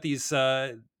he's got these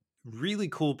really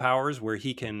cool powers where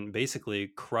he can basically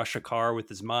crush a car with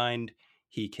his mind.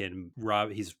 He's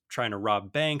trying to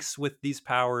rob banks with these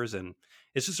powers. And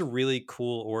it's just a really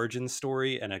cool origin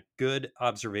story and a good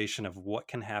observation of what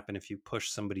can happen if you push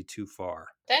somebody too far.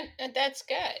 That's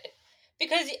good.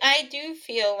 Because I do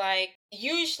feel like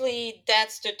usually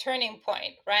that's the turning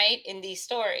point, right? In these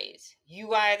stories,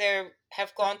 you either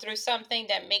have gone through something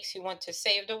that makes you want to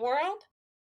save the world,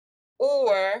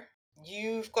 or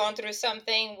you've gone through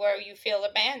something where you feel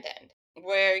abandoned,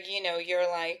 where, you know, you're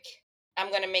like,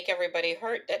 I'm going to make everybody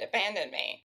hurt that abandoned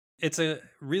me. It's a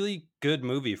really good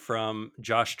movie from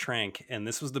Josh Trank, and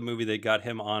this was the movie that got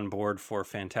him on board for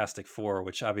Fantastic Four,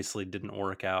 which obviously didn't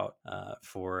work out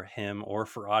for him or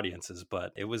for audiences,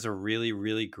 but it was a really,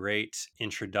 really great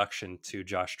introduction to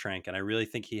Josh Trank, and I really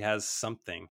think he has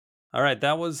something. All right,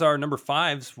 that was our number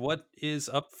 5s. What is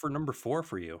up for number 4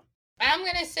 for you? I'm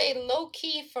going to say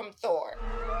Loki from Thor.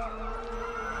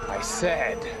 I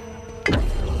said...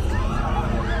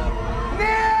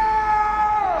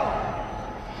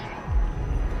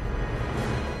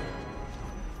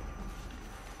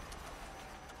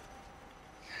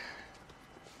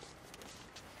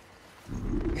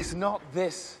 Is not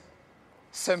this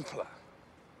simpler?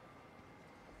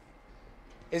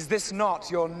 Is this not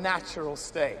your natural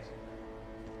state?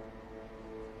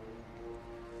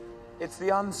 It's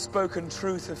the unspoken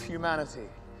truth of humanity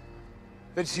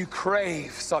that you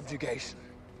crave subjugation.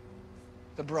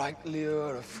 The bright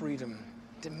lure of freedom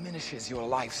diminishes your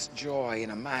life's joy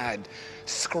in a mad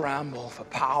scramble for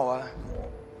power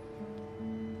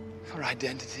For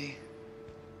identity,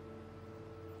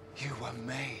 you were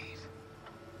made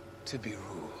to be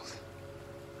ruled.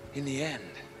 In the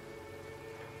end,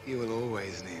 you will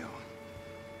always kneel.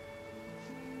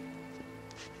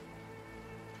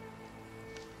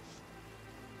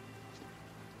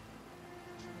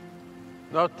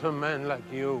 Not to men like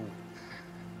you.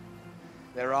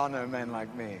 There are no men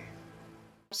like me.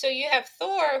 So you have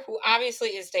Thor, who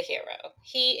obviously is the hero.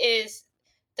 He is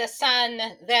the son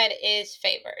that is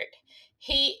favored.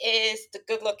 He is the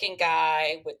good-looking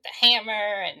guy with the hammer,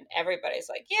 and everybody's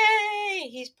like, yay,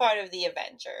 he's part of the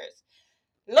Avengers.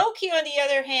 Loki, on the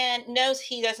other hand, knows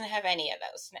he doesn't have any of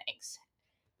those things.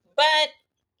 But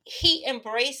he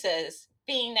embraces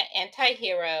being the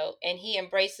anti-hero, and he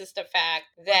embraces the fact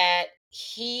that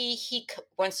he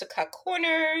wants to cut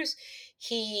corners.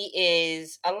 He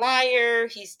is a liar.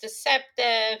 He's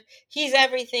deceptive. He's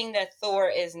everything that Thor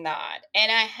is not.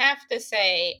 And I have to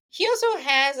say, he also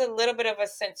has a little bit of a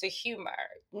sense of humor.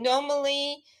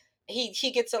 Normally,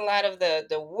 he gets a lot of the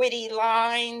witty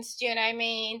lines, do you know what I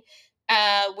mean?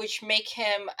 Which make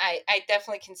him, I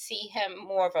definitely can see him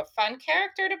more of a fun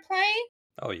character to play.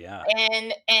 Oh yeah.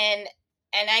 And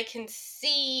I can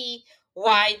see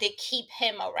why they keep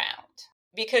him around.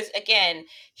 Because again,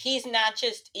 he's not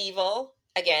just evil,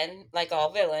 again, like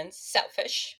all villains,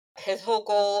 selfish. His whole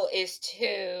goal is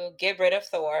to get rid of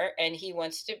Thor, and he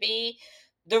wants to be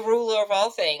the ruler of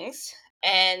all things,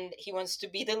 and he wants to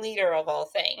be the leader of all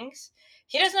things.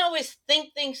 He doesn't always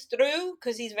think things through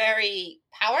because he's very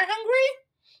power hungry,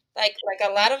 like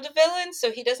a lot of the villains.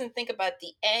 So he doesn't think about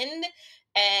the end,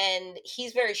 and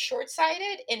he's very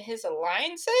short-sighted in his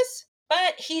alliances,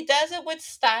 but he does it with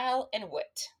style and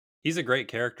wit. He's a great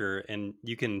character, and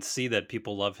you can see that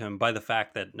people love him by the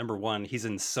fact that, number one, he's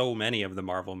in so many of the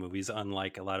Marvel movies,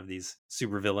 unlike a lot of these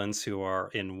supervillains who are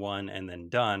in one and then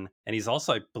done. And he's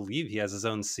also, I believe, he has his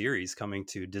own series coming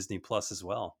to Disney Plus as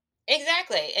well.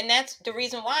 Exactly. And that's the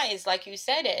reason why, is like you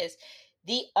said, is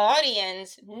the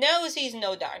audience knows he's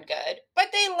no darn good, but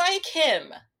they like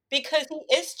him because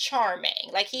he is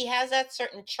charming. Like, he has that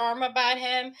certain charm about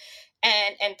him.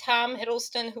 And Tom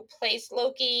Hiddleston, who plays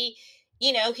Loki,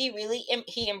 you know, he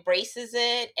embraces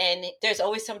it, and there's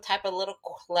always some type of little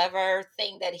clever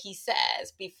thing that he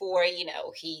says before, you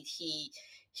know, he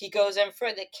goes in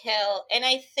for the kill. And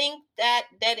I think that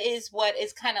is what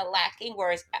is kind of lacking,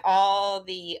 whereas all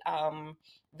the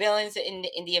villains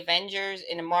in the Avengers,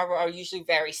 in the Marvel, are usually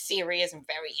very serious and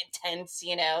very intense,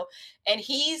 you know, and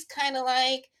he's kind of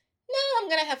like, no, I'm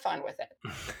going to have fun with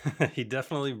it. He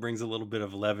definitely brings a little bit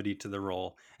of levity to the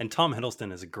role. And Tom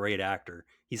Hiddleston is a great actor.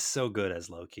 He's so good as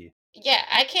Loki. Yeah,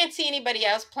 I can't see anybody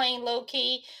else playing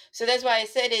Loki. So that's why I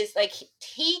said, is like,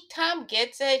 Tom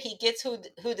gets it. He gets who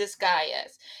this guy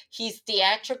is. He's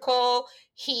theatrical.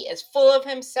 He is full of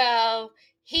himself.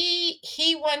 He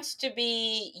wants to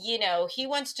be, you know, he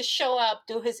wants to show up,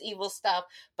 do his evil stuff,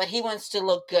 but he wants to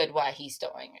look good while he's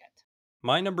doing it.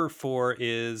 My number 4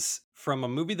 is from a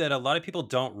movie that a lot of people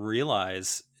didn't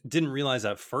realize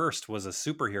at first was a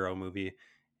superhero movie.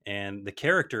 And the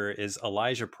character is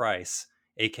Elijah Price,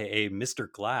 aka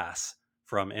Mr. Glass,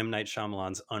 from M. Night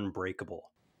Shyamalan's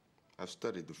Unbreakable. I've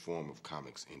studied the form of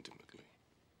comics intimately.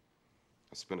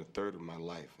 I spent a third of my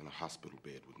life in a hospital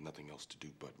bed with nothing else to do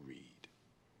but read.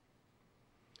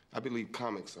 I believe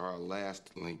comics are our last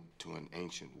link to an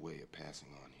ancient way of passing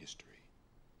on history.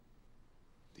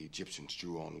 The Egyptians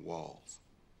drew on walls.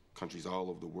 Countries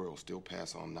all over the world still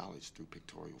pass on knowledge through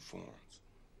pictorial forms.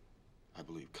 I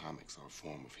believe comics are a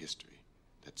form of history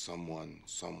that someone,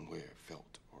 somewhere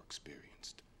felt or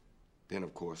experienced. Then,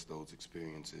 of course, those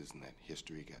experiences and that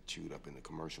history got chewed up in the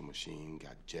commercial machine,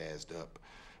 got jazzed up,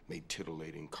 made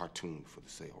titillating cartoon for the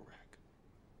sale rack.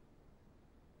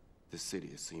 This city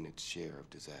has seen its share of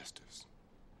disasters.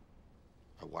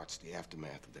 I watched the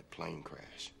aftermath of that plane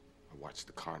crash. I watched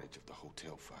the carnage of the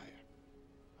hotel fire.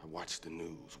 I watched the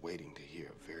news, waiting to hear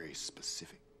a very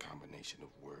specific combination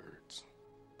of words,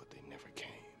 but they never came.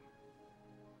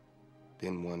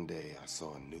 Then one day I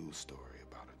saw a news story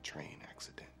about a train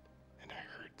accident, and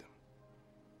I heard them.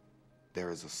 There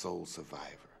is a sole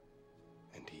survivor,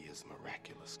 and he is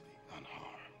miraculously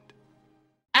unharmed.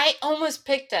 I almost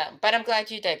picked him, but I'm glad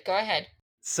you did. Go ahead.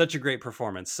 Such a great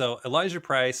performance. So Elijah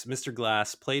Price, Mr.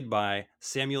 Glass, played by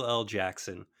Samuel L.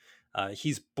 Jackson.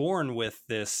 He's born with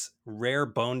this rare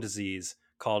bone disease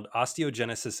called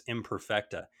osteogenesis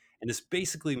imperfecta. And this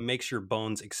basically makes your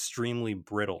bones extremely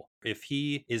brittle. If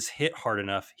he is hit hard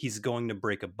enough, he's going to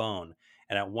break a bone.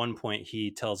 And at one point,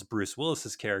 he tells Bruce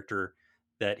Willis's character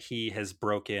that he has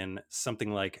broken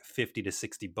something like 50 to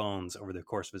 60 bones over the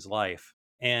course of his life.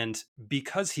 And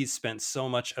because he's spent so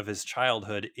much of his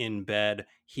childhood in bed,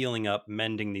 healing up,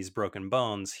 mending these broken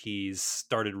bones, he's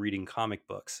started reading comic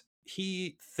books.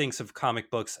 He thinks of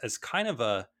comic books as kind of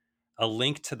a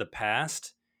link to the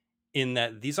past, in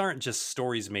that these aren't just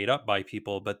stories made up by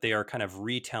people, but they are kind of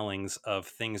retellings of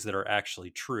things that are actually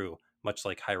true, much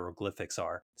like hieroglyphics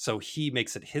are. So he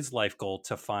makes it his life goal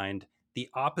to find the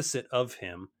opposite of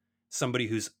him, somebody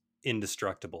who's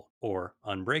indestructible or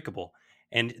unbreakable.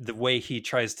 And the way he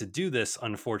tries to do this,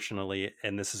 unfortunately,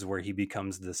 and this is where he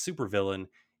becomes the supervillain,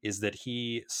 is that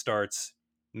he starts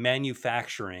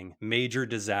manufacturing major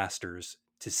disasters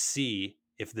to see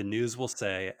if the news will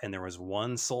say, and there was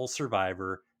one sole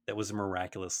survivor that was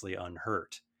miraculously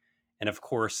unhurt. And of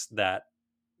course, that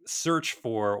search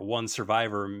for one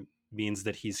survivor means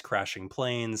that he's crashing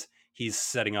planes, he's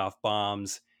setting off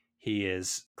bombs, he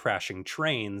is crashing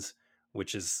trains,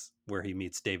 which is where he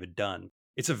meets David Dunn.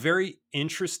 It's a very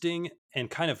interesting and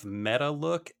kind of meta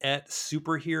look at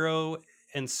superhero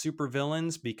and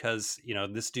supervillains because, you know,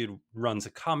 this dude runs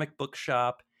a comic book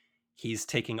shop. He's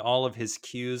taking all of his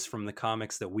cues from the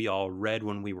comics that we all read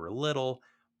when we were little,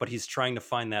 but he's trying to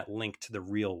find that link to the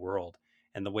real world.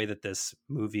 And the way that this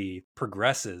movie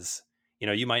progresses, you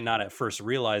know, you might not at first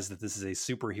realize that this is a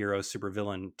superhero,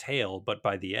 supervillain tale, but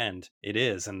by the end, it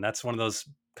is. And that's one of those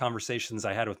conversations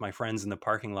I had with my friends in the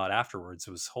parking lot afterwards.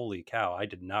 It was, holy cow, I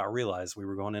did not realize we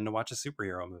were going in to watch a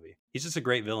superhero movie. He's just a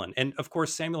great villain. And of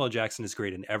course, Samuel L. Jackson is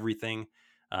great in everything,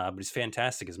 but he's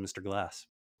fantastic as Mr. Glass.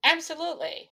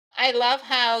 Absolutely. I love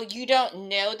how you don't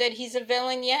know that he's a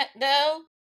villain yet, though.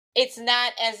 It's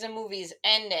not as the movie's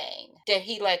ending that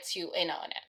he lets you in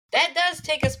on it. That does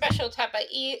take a special type of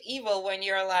evil when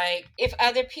you're like, if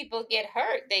other people get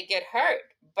hurt, they get hurt.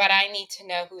 But I need to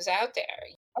know who's out there.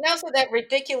 And also that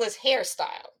ridiculous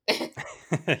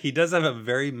hairstyle. He does have a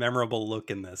very memorable look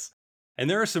in this. And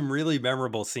there are some really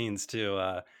memorable scenes, too.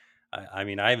 I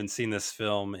mean, I haven't seen this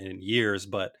film in years,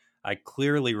 but I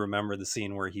clearly remember the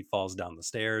scene where he falls down the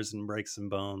stairs and breaks some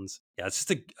bones. Yeah, it's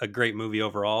just a great movie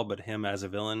overall, but him as a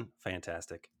villain,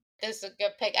 fantastic. This is a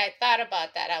good pick. I thought about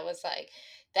that. I was like,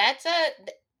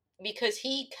 because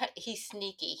he's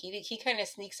sneaky. He kind of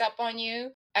sneaks up on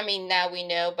you. I mean, now we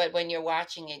know, but when you're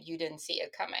watching it, you didn't see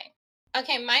it coming.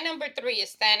 Okay, my number 3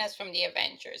 is Thanos from the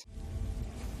Avengers.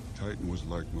 Titan was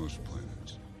like most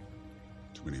planets.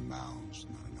 Too many mouths,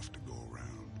 not enough to go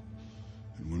around.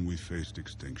 And when we faced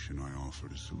extinction, I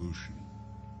offered a solution.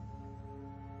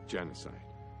 Genocide.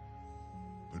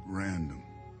 But random,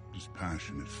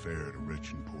 dispassionate, fair to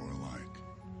rich and poor alike.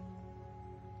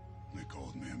 They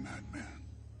called me a madman.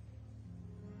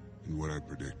 And what I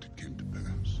predicted came to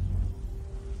pass.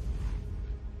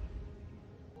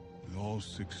 With all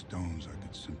 6 stones, I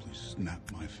could simply snap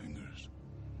my fingers.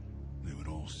 They would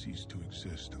all cease to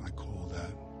exist, and I call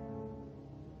that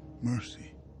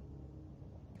mercy.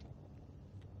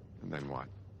 And then what?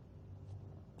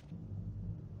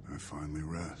 I finally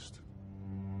rest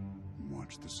and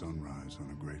watch the sunrise on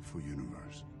a grateful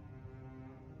universe.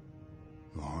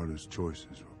 The hardest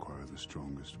choices require the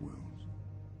strongest wills.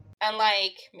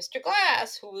 Unlike Mr.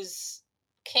 Glass, who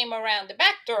came around the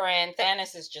back door, and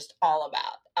Thanos is just all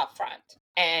about up front.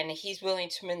 And he's willing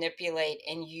to manipulate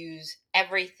and use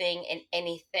everything and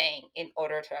anything in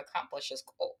order to accomplish his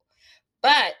goal.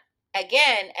 But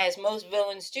again, as most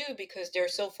villains do, because they're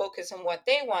so focused on what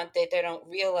they want that they don't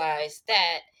realize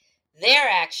that their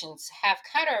actions have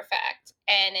counter effects.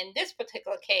 And in this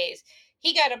particular case,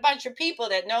 he got a bunch of people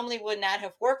that normally would not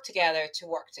have worked together to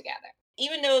work together.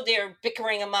 Even though they're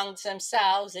bickering amongst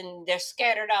themselves and they're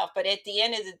scattered off, but at the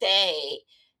end of the day,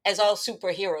 as all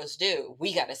superheroes do,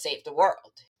 we got to save the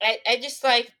world. I just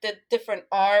like the different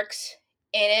arcs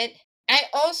in it. I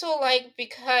also like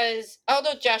because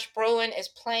although Josh Brolin is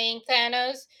playing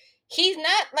Thanos, he's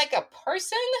not like a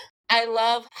person. I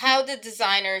love how the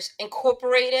designers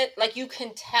incorporate it. Like you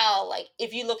can tell, like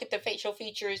if you look at the facial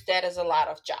features, that is a lot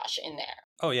of Josh in there.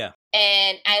 Oh, yeah.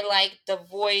 And I like the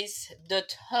voice, the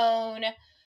tone,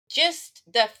 just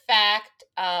the fact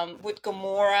with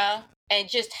Gamora and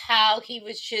just how he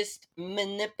was just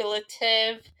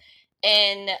manipulative.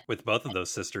 And with both of those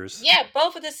sisters. Yeah,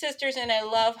 both of the sisters. And I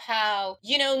love how,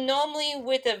 normally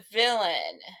with a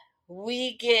villain,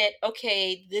 we get,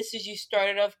 okay, this is you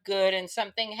started off good and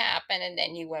something happened and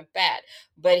then you went bad.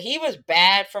 But he was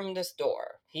bad from the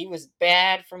door. He was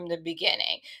bad from the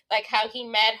beginning. Like how he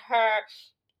met her,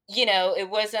 it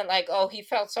wasn't like, oh, he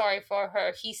felt sorry for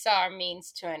her. He saw a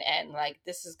means to an end. Like,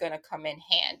 this is going to come in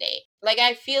handy. Like,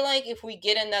 I feel like if we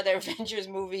get another Avengers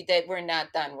movie that we're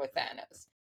not done with Thanos.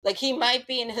 Like, he might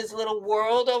be in his little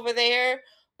world over there,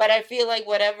 But I feel like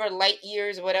whatever light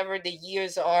years, whatever the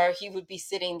years are, he would be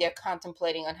sitting there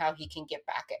contemplating on how he can get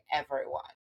back at everyone.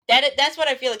 That's what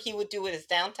I feel like he would do with his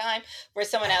downtime, where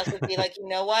someone else would be like, you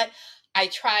know what? I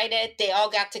tried it. They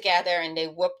all got together and they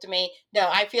whooped me. No,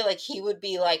 I feel like he would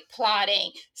be like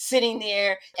plotting, sitting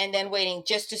there and then waiting.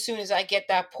 Just as soon as I get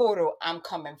that portal, I'm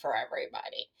coming for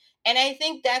everybody. And I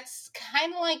think that's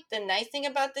kind of like the nice thing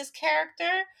about this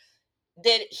character,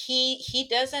 that he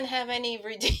doesn't have any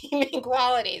redeeming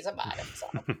qualities about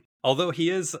himself. Although he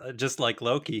is just like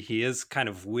Loki, he is kind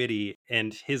of witty,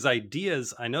 and his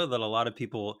ideas, I know that a lot of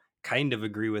people kind of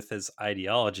agree with his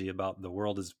ideology about the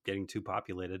world is getting too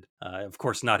populated. Of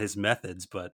course, not his methods,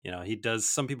 but he does.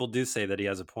 Some people do say that he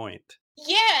has a point.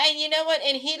 Yeah, and you know what?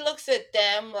 And he looks at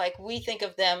them like we think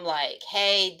of them like,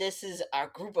 hey, this is our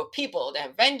group of people, the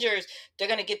Avengers. They're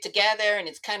going to get together, and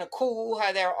it's kind of cool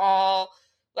how they're all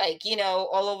like,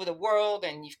 all over the world,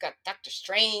 and you've got Doctor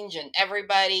Strange and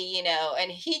everybody,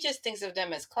 and he just thinks of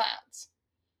them as clowns.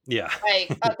 Yeah.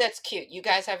 Like, oh, that's cute. You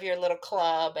guys have your little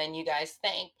club and you guys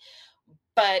think,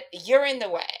 but you're in the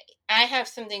way. I have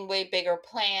something way bigger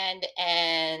planned,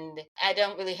 and I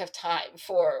don't really have time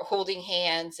for holding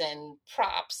hands and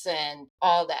props and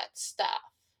all that stuff.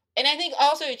 And I think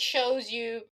also it shows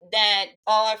you that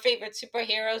all our favorite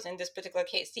superheroes, in this particular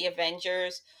case, the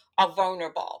Avengers, are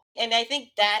vulnerable. And I think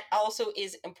that also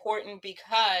is important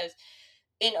because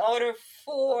in order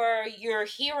for your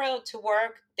hero to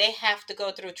work, they have to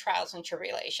go through trials and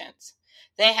tribulations.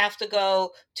 They have to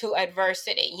go to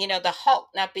adversity. The Hulk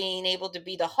not being able to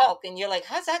be the Hulk. And you're like,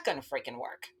 how's that going to freaking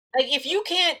work? Like, if you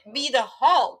can't be the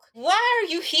Hulk, why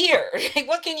are you here? Like,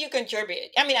 what can you contribute?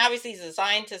 I mean, obviously he's a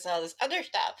scientist and all this other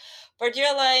stuff, but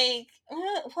you're like,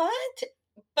 what?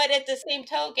 But at the same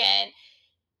token,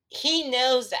 he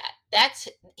knows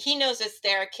he knows it's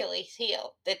their Achilles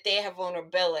heel, that they have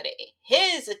vulnerability.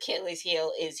 His Achilles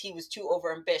heel is he was too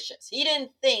overambitious. He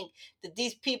didn't think that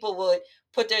these people would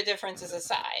put their differences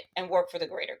aside and work for the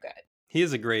greater good. He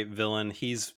is a great villain.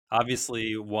 He's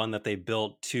obviously one that they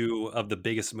built two of the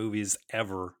biggest movies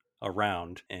ever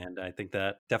around, and I think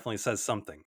that definitely says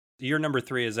something. Your number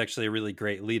 3 is actually a really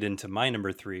great lead into my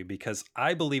number 3, because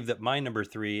I believe that my number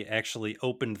 3 actually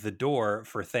opened the door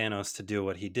for Thanos to do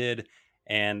what he did,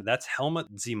 and that's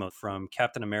Helmut Zemo from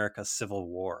Captain America Civil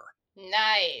War.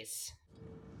 Nice.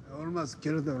 I almost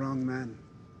killed the wrong man.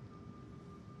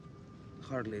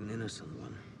 Hardly an innocent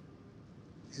one.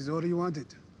 This is all you wanted.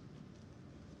 To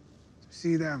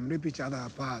see them rip each other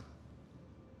apart.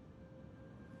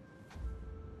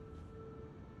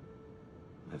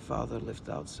 My father lived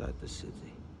outside the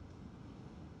city.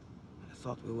 I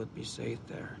thought we would be safe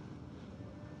there.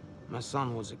 My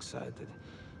son was excited.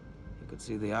 He could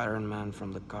see the Iron Man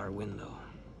from the car window.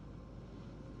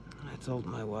 I told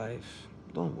my wife,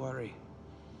 don't worry.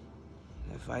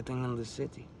 They're fighting in the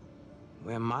city.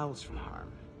 We're miles from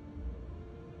harm.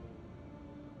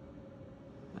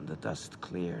 When the dust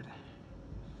cleared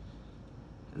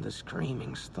and the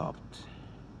screaming stopped,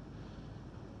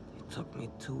 it took me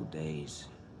 2 days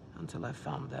until I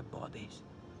found their bodies.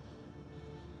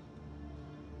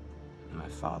 My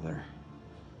father,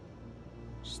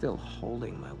 still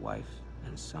holding my wife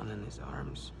and son in his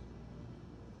arms.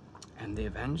 And the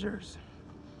Avengers,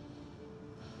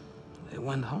 they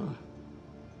went home.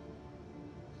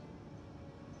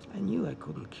 I knew I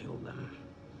couldn't kill them.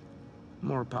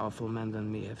 More powerful men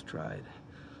than me have tried.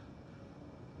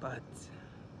 But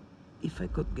if I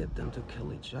could get them to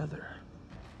kill each other...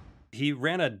 He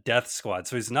ran a death squad,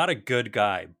 so he's not a good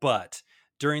guy, but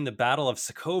during the Battle of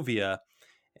Sokovia,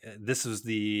 this was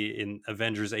in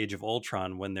Avengers Age of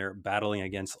Ultron, when they're battling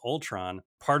against Ultron,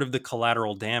 part of the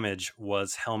collateral damage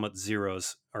was Helmut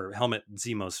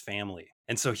Zemo's family.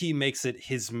 And so he makes it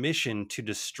his mission to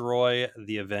destroy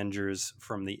the Avengers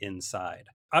from the inside.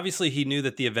 Obviously, he knew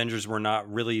that the Avengers were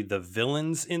not really the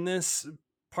villains in this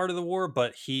part of the war,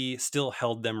 but he still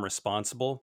held them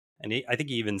responsible. And I think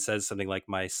he even says something like,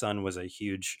 my son was a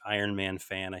huge Iron Man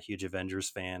fan, a huge Avengers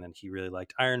fan, and he really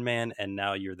liked Iron Man, and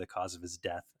now you're the cause of his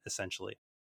death, essentially.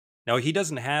 Now, he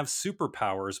doesn't have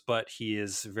superpowers, but he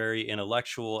is very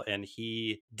intellectual, and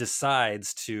he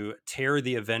decides to tear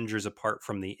the Avengers apart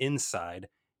from the inside,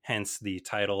 hence the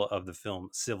title of the film,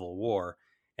 Civil War.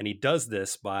 And he does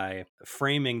this by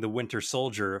framing the Winter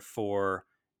Soldier for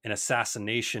an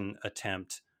assassination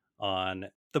attempt on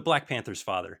the Black Panther's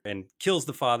father, and kills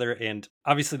the father. And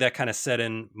obviously that kind of set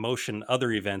in motion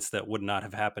other events that would not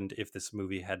have happened if this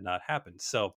movie had not happened.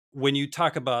 So when you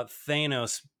talk about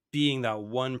Thanos being that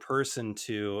one person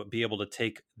to be able to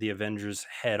take the Avengers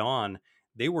head on,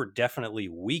 they were definitely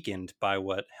weakened by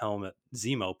what Helmut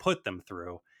Zemo put them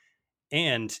through.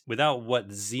 And without what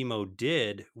Zemo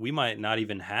did, we might not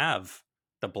even have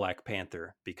the Black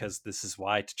Panther, because this is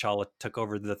why T'Challa took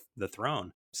over the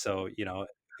throne. So,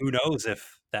 who knows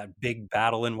if that big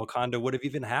battle in Wakanda would have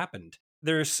even happened.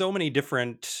 There are so many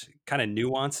different kind of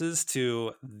nuances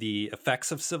to the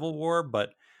effects of Civil War,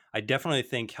 but I definitely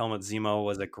think Helmut Zemo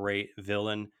was a great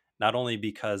villain, not only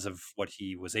because of what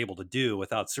he was able to do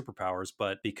without superpowers,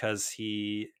 but because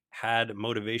he had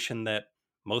motivation that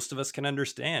most of us can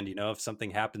understand. If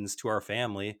something happens to our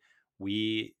family,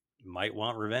 we might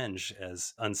want revenge,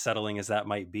 as unsettling as that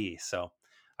might be. So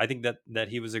I think that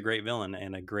he was a great villain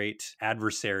and a great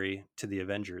adversary to the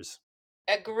Avengers.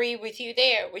 Agree with you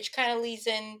there, which kind of leads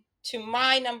in to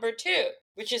my number 2,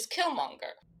 which is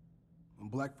Killmonger. When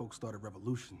black folks started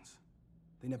revolutions,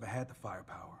 they never had the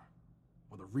firepower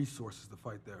or the resources to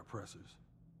fight their oppressors.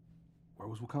 Where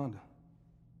was Wakanda?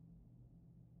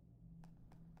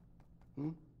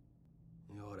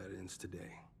 All that ends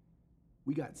today.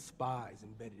 We got spies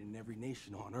embedded in every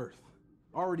nation on Earth,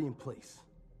 already in place.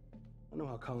 I know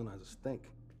how colonizers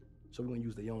think, so we're gonna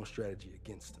use their own strategy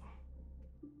against them.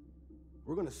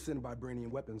 We're gonna send vibranium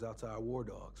weapons out to our war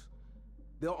dogs.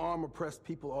 They'll arm oppressed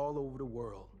people all over the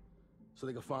world, so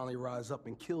they can finally rise up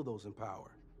and kill those in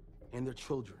power, and their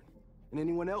children, and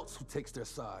anyone else who takes their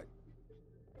side.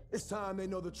 It's time they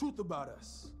know the truth about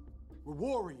us. We're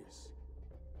warriors.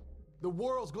 The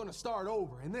world's gonna start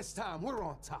over, and this time we're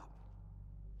on top.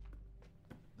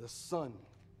 The sun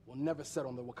will never set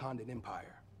on the Wakandan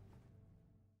Empire.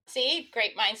 See,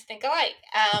 great minds think alike.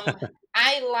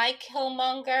 I like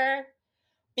Killmonger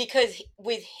because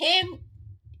with him,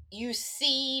 you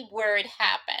see where it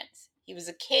happens. He was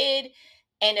a kid,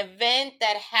 an event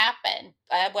that happened.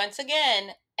 Once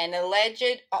again, an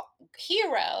alleged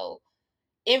hero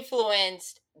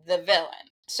influenced the villain.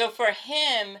 So for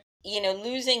him,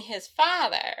 losing his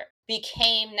father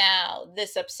became now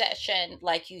this obsession,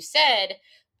 like you said,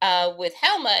 with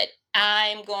Helmut.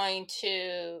 I'm going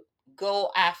to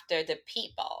go after the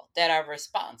people that are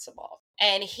responsible.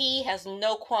 And he has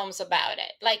no qualms about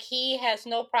it. Like, he has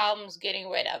no problems getting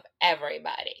rid of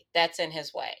everybody that's in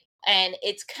his way. And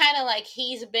it's kind of like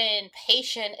he's been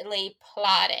patiently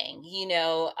plotting,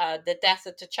 the death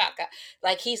of T'Chaka.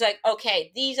 Like, he's like,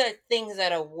 okay, these are things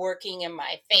that are working in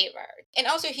my favor. And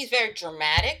also, he's very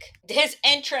dramatic. His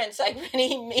entrance, like when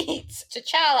he meets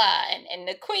T'Challa and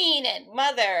the Queen and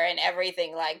Mother and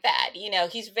everything like that,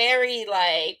 he's very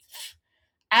like,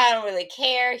 I don't really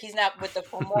care. He's not with the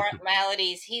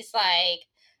formalities. He's like,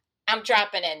 I'm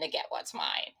dropping in to get what's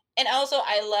mine. And also,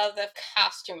 I love the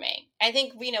costuming. I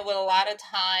think, with a lot of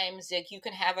times, like, you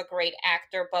can have a great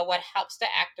actor, but what helps the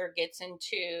actor gets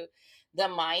into the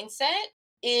mindset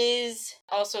is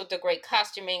also the great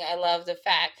costuming. I love the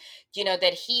fact,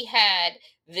 that he had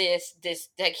this,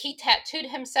 like, he tattooed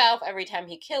himself every time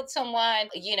he killed someone,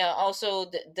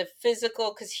 also the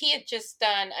physical, because he had just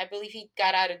done, I believe he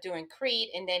got out of doing Creed,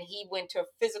 and then he went to a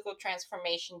physical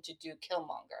transformation to do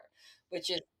Killmonger, which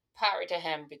is power to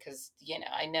him, because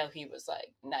I know he was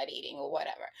like not eating or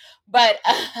whatever, but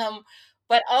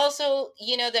also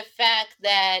the fact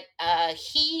that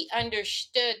he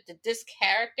understood that this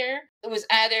character, it was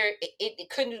either it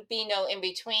couldn't be no in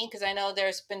between, because I know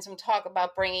there's been some talk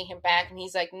about bringing him back, and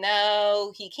he's like,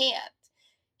 no, he can't.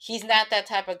 He's not that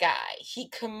type of guy. He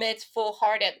commits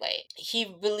full-heartedly. He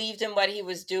believed in what he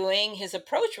was doing. His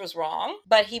approach was wrong,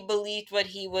 but he believed what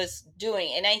he was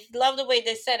doing. And I love the way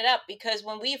they set it up, because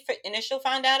when we initially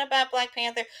found out about Black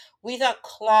Panther, we thought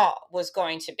Claw was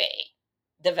going to be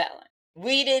the villain.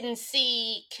 We didn't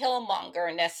see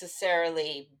Killmonger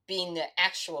necessarily being the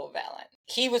actual villain.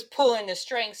 He was pulling the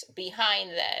strings behind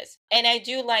this. And I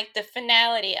do like the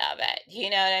finality of it.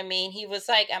 You know what I mean? He was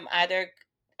like, I'm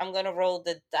going to roll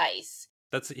the dice.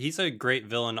 He's a great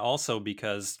villain also,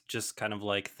 because just kind of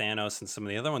like Thanos and some of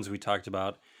the other ones we talked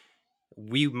about,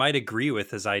 we might agree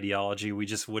with his ideology, we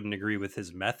just wouldn't agree with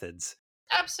his methods.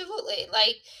 Absolutely.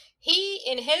 Like, he,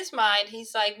 in his mind,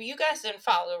 he's like, you guys didn't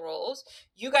follow the rules.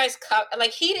 You guys, like,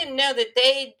 he didn't know that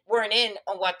they weren't in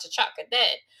on what T'Chaka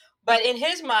did. But in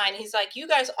his mind, he's like, you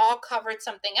guys all covered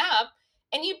something up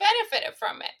and you benefited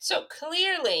from it. So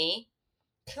clearly,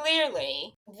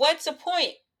 what's the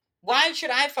point? Why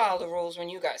should I follow the rules when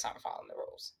you guys aren't following the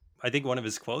rules? I think one of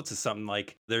his quotes is something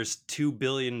like, there's 2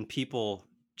 billion people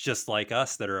just like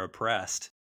us that are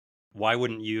oppressed. Why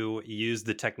wouldn't you use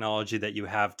the technology that you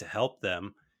have to help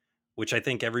them? Which I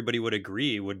think everybody would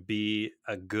agree would be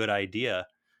a good idea.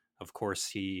 Of course,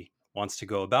 he wants to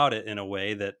go about it in a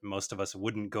way that most of us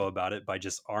wouldn't go about it, by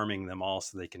just arming them all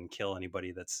so they can kill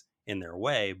anybody that's in their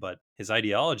way. But his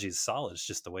ideology is solid. It's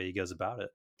just the way he goes about it.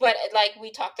 But like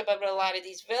we talked about with a lot of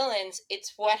these villains,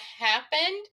 it's what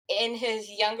happened in his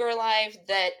younger life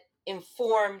that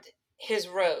informed his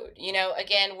road. You know,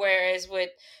 again, whereas with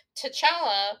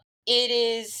T'Challa, it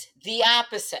is the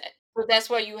opposite. So that's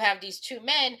why you have these two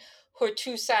men who are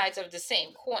two sides of the same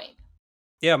coin.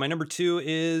 Yeah, my number 2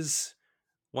 is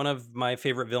one of my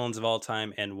favorite villains of all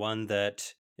time, and one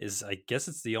that is, I guess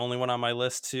it's the only one on my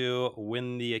list to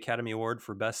win the Academy Award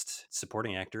for Best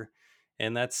Supporting Actor.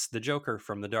 And that's the Joker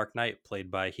from The Dark Knight, played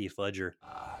by Heath Ledger.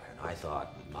 And I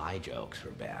thought my jokes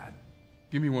were bad.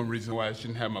 Give me one reason why I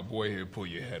shouldn't have my boy here pull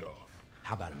your head off.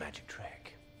 How about a magic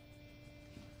trick?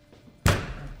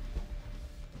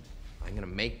 I'm gonna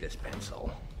make this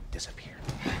pencil disappear.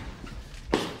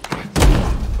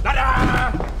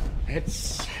 Ta-da!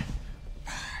 It's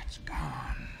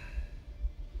gone.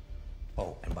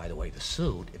 Oh, and by the way, the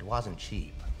suit, it wasn't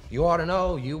cheap. You ought to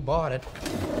know, you bought it.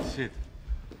 Shit.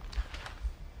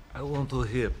 I want to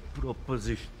hear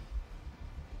proposition.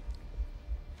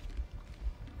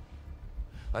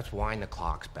 Let's wind the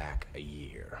clocks back a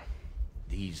year.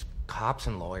 These cops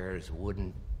and lawyers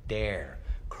wouldn't dare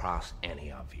cross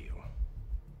any of you.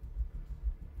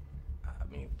 I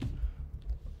mean,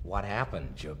 what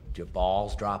happened? Your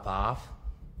balls drop off?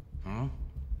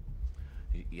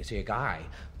 You see, a guy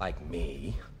like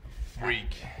me...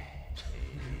 Freak.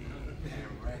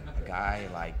 A guy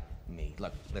like me...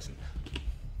 Look, listen.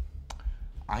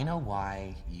 I know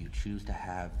why you choose to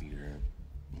have your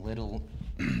little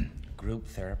group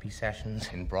therapy sessions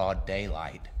in broad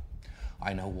daylight.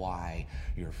 I know why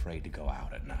you're afraid to go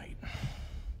out at night.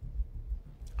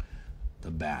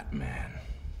 The Batman.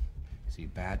 See,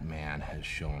 Batman has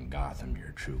shown Gotham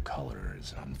your true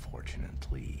colors,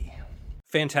 unfortunately.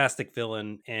 Fantastic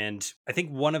villain, and I think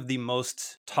one of the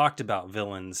most talked about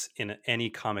villains in any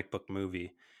comic book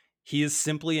movie. He is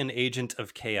simply an agent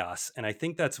of chaos, and I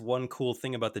think that's one cool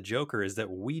thing about the Joker is that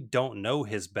we don't know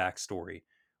his backstory.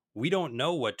 We don't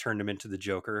know what turned him into the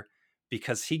Joker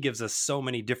because he gives us so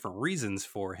many different reasons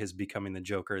for his becoming the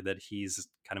Joker that he's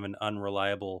kind of an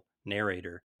unreliable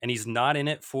narrator. And he's not in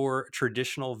it for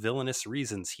traditional villainous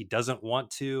reasons. He doesn't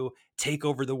want to take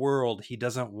over the world. He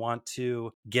doesn't want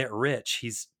to get rich.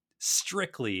 He's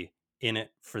strictly in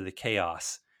it for the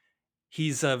chaos.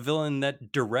 He's a villain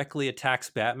that directly attacks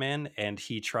Batman, and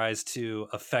he tries to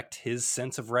affect his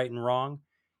sense of right and wrong.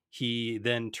 He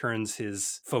then turns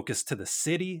his focus to the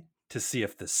city to see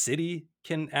if the city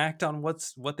can act on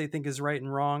what they think is right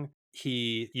and wrong.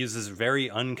 He uses very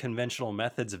unconventional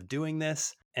methods of doing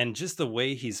this, and just the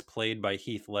way he's played by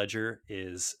Heath Ledger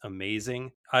is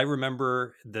amazing. I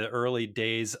remember the early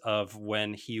days of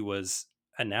when he was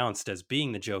announced as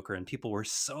being the Joker, and people were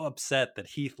so upset that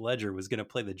Heath Ledger was going to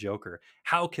play the Joker.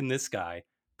 How can this guy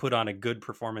put on a good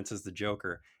performance as the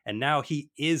Joker? And now he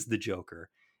is the Joker.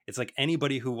 It's like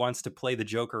anybody who wants to play the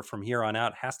Joker from here on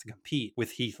out has to compete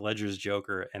with Heath Ledger's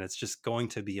Joker, and it's just going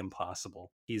to be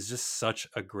impossible. He's just such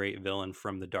a great villain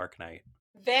from The Dark Knight.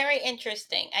 Very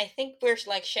interesting. I think we're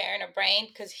like sharing a brain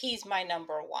because he's my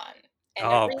number 1. And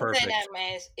Oh, the reason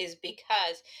perfect. is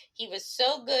because he was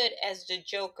so good as the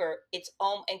Joker. It's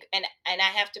and I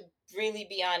have to really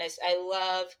be honest. I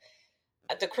love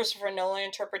the Christopher Nolan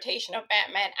interpretation of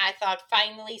Batman. I thought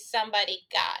finally somebody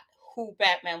got who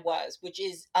Batman was, which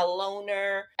is a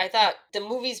loner. I thought the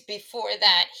movies before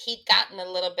that he'd gotten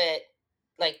a little bit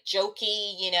like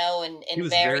jokey, you know, and He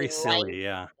was very very light. silly,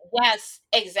 yeah. Yes,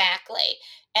 exactly.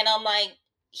 And I'm like,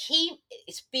 he,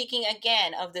 speaking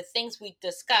again of the things we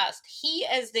discussed, he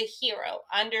as the hero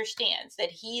understands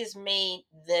that he has made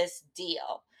this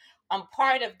deal.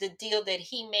 Part of the deal that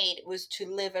he made was to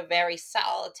live a very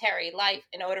solitary life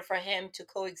in order for him to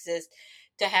coexist,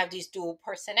 to have these dual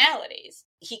personalities.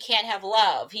 He can't have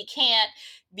love. He can't,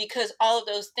 because all of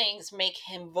those things make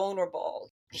him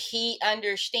vulnerable. He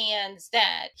understands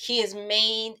that he has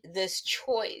made this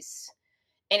choice,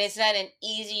 and it's not an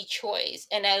easy choice.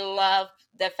 And I love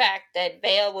the fact that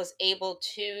Bale was able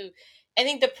to, I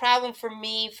think the problem for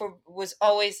me was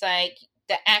always like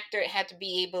the actor had to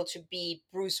be able to be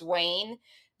Bruce Wayne,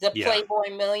 the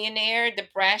playboy millionaire, the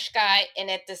brash guy, and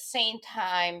at the same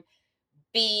time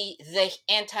be the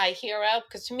anti-hero.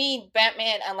 Because to me,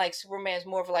 Batman, unlike Superman, is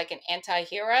more of like an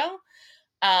anti-hero.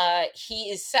 He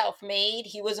is self-made.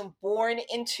 He wasn't born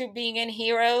into being a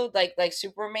hero like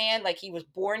Superman. Like he was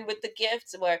born with the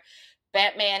gifts, where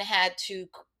Batman had to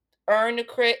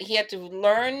he had to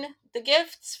learn the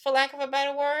gifts, for lack of a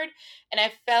better word. And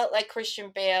I felt like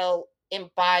Christian Bale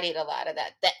embodied a lot of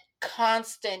that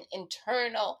constant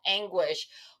internal anguish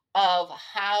of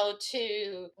how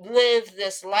to live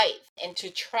this life and to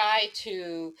try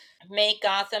to make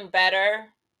Gotham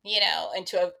better and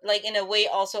to like in a way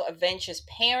also avenge his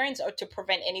parents or to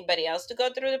prevent anybody else to go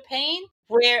through the pain.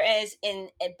 Whereas in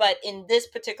this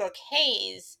particular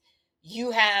case,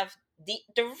 you have the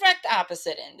direct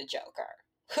opposite in the Joker,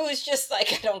 who's just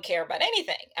like, I don't care about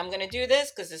anything. I'm going to do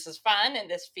this because this is fun and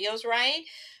this feels right.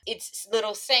 It's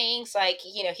little sayings like,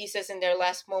 he says in their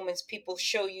last moments, people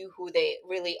show you who they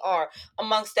really are,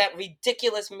 amongst that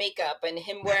ridiculous makeup and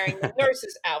him wearing the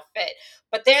nurse's outfit.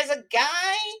 But there's a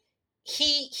guy,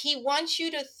 he wants you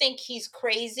to think he's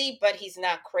crazy, but he's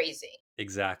not crazy.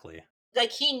 Exactly.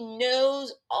 Like, he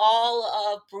knows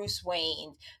all of Bruce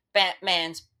Wayne,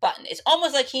 Batman's button. It's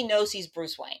almost like he knows he's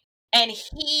Bruce Wayne. And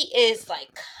he is like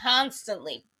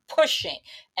constantly pushing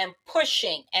and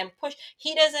pushing and push.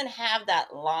 He doesn't have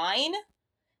that line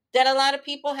that a lot of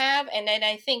people have. And then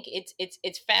I think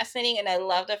it's fascinating. And I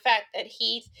love the fact that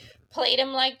he played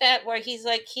him like that, where he's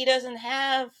like, he doesn't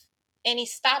have any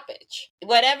stoppage,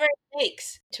 whatever it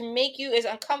takes to make you as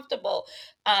uncomfortable.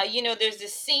 There's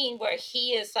this scene where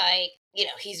he is like,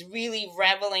 he's really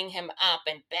reveling him up,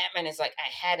 and Batman is like,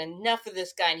 I had enough of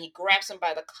this guy, and he grabs him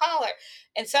by the collar,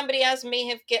 and somebody else may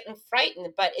have gotten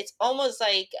frightened, but it's almost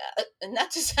like,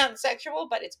 not to sound sexual,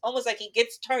 but it's almost like he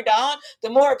gets turned on. The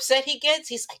more upset he gets,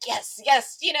 he's like,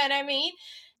 yes, you know what I mean?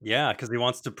 Yeah, because he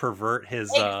wants to pervert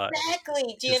his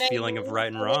exactly. his feeling of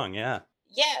right and wrong. Yeah.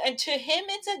 Yeah, and to him,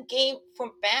 it's a game.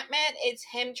 From Batman, it's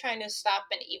him trying to stop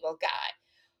an evil guy.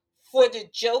 For the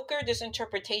Joker, this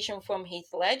interpretation from Heath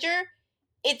Ledger,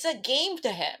 it's a game to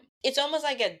him. It's almost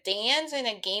like a dance and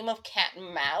a game of cat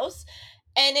and mouse.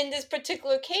 And in this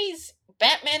particular case,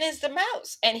 Batman is the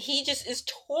mouse, and he just is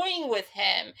toying with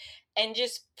him and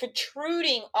just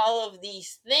protruding all of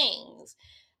these things,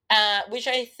 which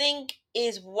I think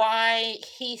is why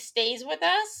he stays with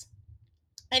us.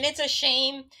 And it's a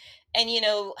shame. And,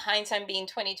 hindsight being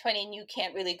 2020, and you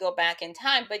can't really go back in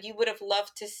time, but you would have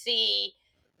loved to see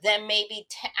them maybe,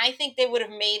 I think they would have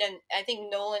I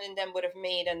think Nolan and them would have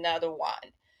made another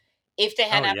one if they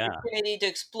had an opportunity to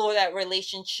explore that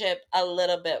relationship a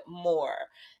little bit more.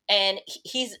 And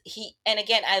and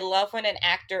again, I love when an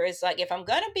actor is like, if I'm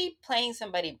going to be playing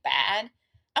somebody bad,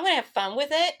 I'm going to have fun with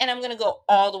it, and I'm going to go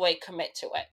all the way commit to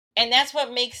it. And that's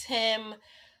what makes him,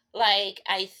 like,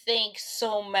 I think,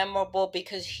 so memorable,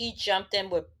 because he jumped in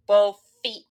with both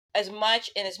feet. As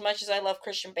much as I love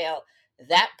Christian Bale,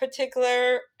 that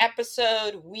particular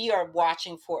episode we are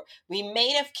watching for. We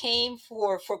may have came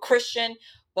for Christian,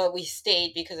 but we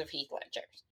stayed because of Heath Ledger.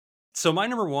 So my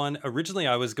number one, originally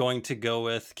I was going to go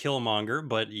with Killmonger,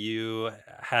 but you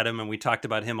had him and we talked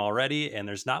about him already, and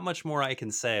there's not much more I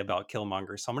can say about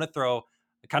Killmonger. So I'm going to throw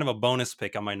kind of a bonus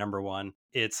pick on my number one.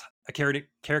 It's a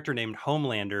character named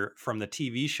Homelander from the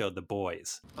TV show The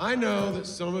Boys. I know that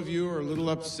some of you are a little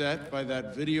upset by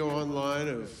that video online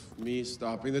of me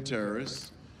stopping the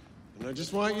terrorists, and I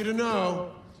just want you to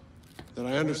know that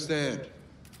I understand.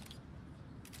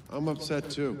 I'm upset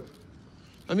too.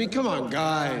 I mean, come on,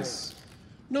 guys.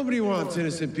 Nobody wants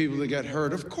innocent people to get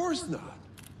hurt. Of course not.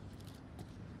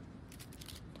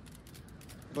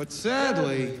 But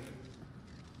sadly,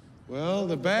 well,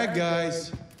 the bad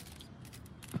guys,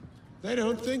 they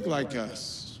don't think like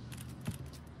us.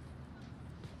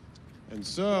 And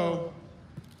so,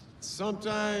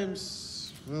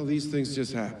 sometimes, well, these things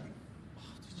just happen.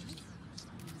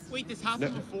 Wait, this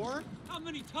happened before? How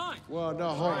many times? Well, no,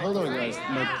 hold on, guys.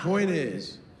 My point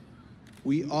is,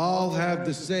 we all have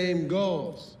the same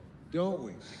goals, don't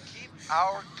we? To keep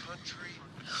our country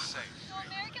safe. So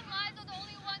American lives are the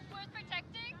only ones worth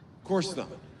protecting? Of course not.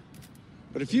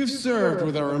 But if you've served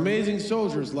with our amazing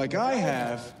soldiers like I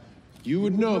have, you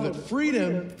would know that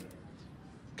freedom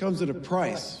comes at a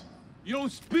price. You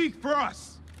don't speak for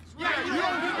us! Yeah, you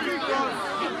don't speak for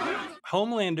us!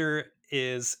 Homelander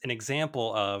is an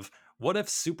example of what if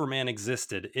Superman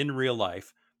existed in real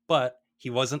life, but he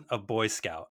wasn't a Boy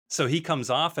Scout. So he comes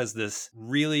off as this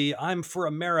really, I'm for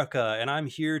America and I'm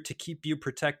here to keep you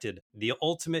protected, the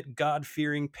ultimate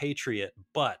God-fearing patriot,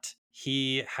 but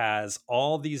he has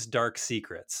all these dark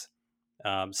secrets,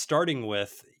 starting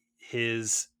with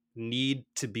his need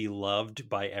to be loved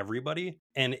by everybody.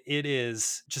 And it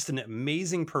is just an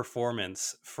amazing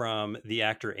performance from the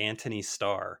actor Anthony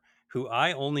Starr, who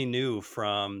I only knew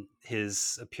from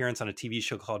his appearance on a TV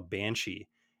show called Banshee.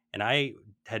 And I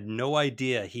had no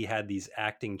idea he had these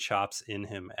acting chops in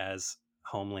him as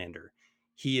Homelander.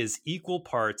 He is equal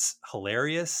parts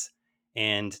hilarious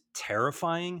and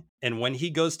terrifying. And when he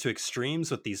goes to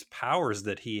extremes with these powers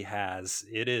that he has,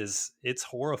 it's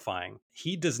horrifying.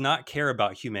 He does not care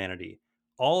about humanity.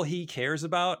 All he cares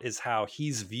about is how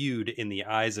he's viewed in the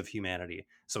eyes of humanity.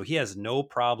 So he has no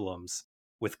problems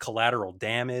with Collateral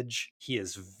Damage. He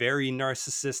is very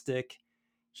narcissistic.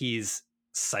 He's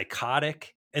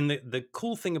psychotic. And the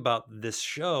cool thing about this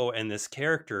show and this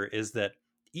character is that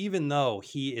even though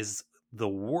he is the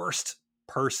worst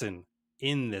person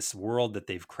in this world that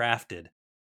they've crafted,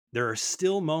 there are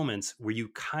still moments where you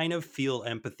kind of feel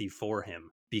empathy for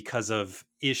him because of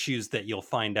issues that you'll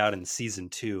find out in season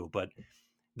 2. But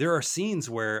there are scenes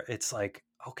where it's like,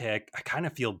 okay, I kind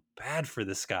of feel bad for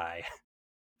this guy.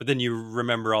 But then you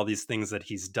remember all these things that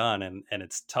he's done, and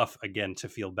it's tough, again, to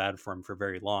feel bad for him for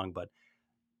very long. But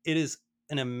it is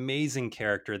an amazing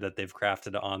character that they've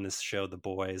crafted on this show, The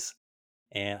Boys.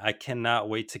 And I cannot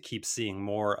wait to keep seeing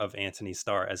more of Anthony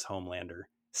Starr as Homelander.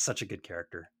 Such a good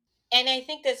character. And I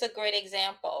think that's a great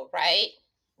example, right?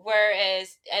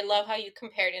 Whereas I love how you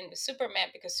compared him to Superman,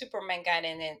 because Superman got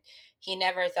in and he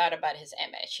never thought about his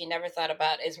image. He never thought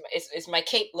about, is my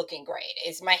cape looking great?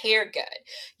 Is my hair good?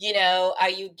 You know,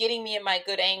 are you getting me in my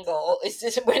good angle?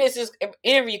 When is this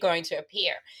interview going to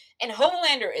appear? And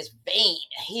Homelander is vain.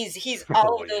 He's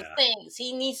all of those things.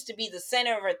 He needs to be the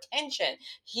center of attention.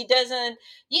 He doesn't,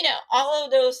 you know, all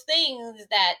of those things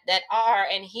that are,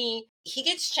 and he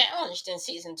gets challenged in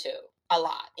season 2 a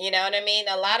lot. You know what I mean?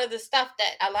 A lot of his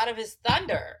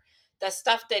thunder, the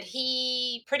stuff that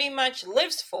he pretty much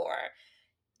lives for,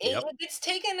 it gets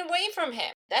taken away from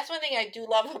him. That's one thing I do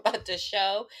love about the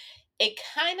show. It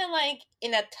kind of, like,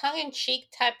 in a tongue-in-cheek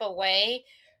type of way,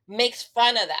 makes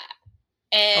fun of that.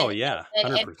 And,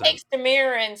 and takes the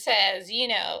mirror and says, you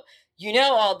know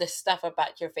all this stuff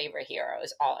about your favorite hero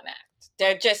is all an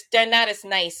act. They're not as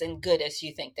nice and good as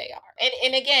you think they are.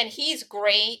 And again, he's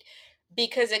great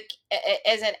because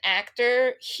as an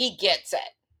actor, he gets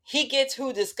it. He gets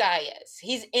who this guy is.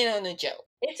 He's in on the joke.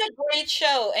 It's a great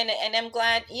show, and I'm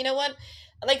glad. You know what?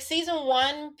 Like season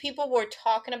 1, people were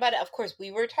talking about it. Of course,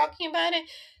 we were talking about it.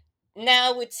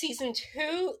 Now with season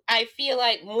 2, I feel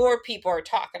like more people are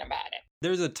talking about it.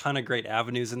 There's a ton of great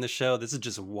avenues in the show. This is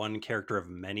just one character of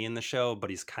many in the show, but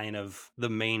he's kind of the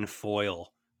main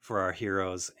foil for our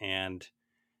heroes, and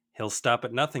he'll stop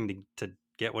at nothing to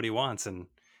get what he wants. And,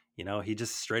 you know, he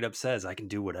just straight up says, I can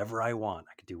do whatever I want.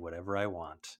 I can do whatever I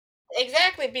want.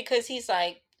 Exactly, because he's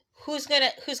like, who's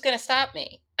gonna stop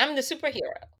me? I'm the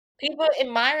superhero. People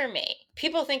admire me.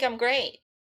 People think I'm great.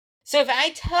 So if I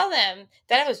tell them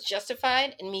that I was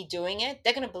justified in me doing it,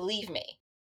 they're going to believe me.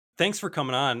 Thanks for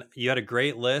coming on. You had a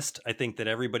great list. I think that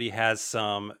everybody has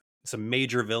some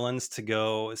major villains to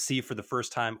go see for the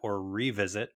first time or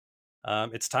revisit.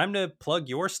 It's time to plug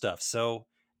your stuff. So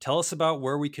tell us about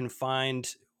where we can find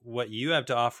what you have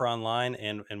to offer online,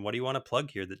 and what do you want to plug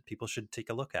here that people should take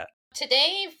a look at?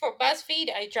 Today for BuzzFeed,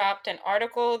 I dropped an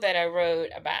article that I wrote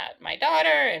about my daughter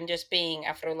and just being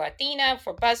Afro-Latina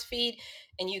for BuzzFeed.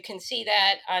 And you can see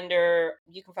that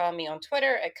you can follow me on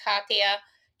Twitter at Katia,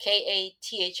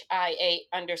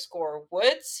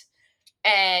 KATHIA_Woods.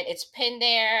 And it's pinned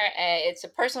there. It's a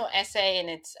personal essay,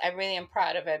 and I really am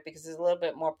proud of it because it's a little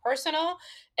bit more personal.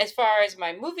 As far as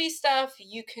my movie stuff,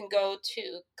 you can go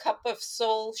to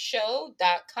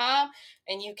cupofsoulshow.com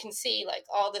and you can see like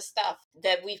all the stuff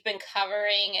that we've been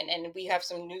covering, and we have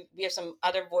some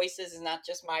other voices. It's not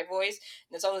just my voice.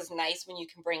 And it's always nice when you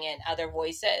can bring in other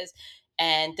voices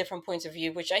and different points of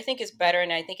view, which I think is better,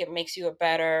 and I think it makes you a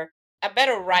better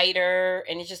writer,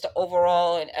 and it's just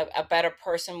overall a better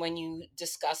person when you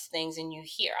discuss things and you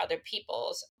hear other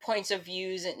people's points of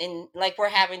views. And like we're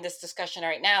having this discussion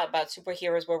right now about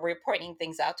superheroes where we're pointing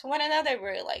things out to one another.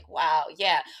 We're like, wow,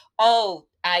 yeah, oh,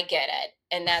 I get it,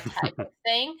 and that type of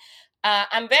thing.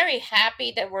 I'm very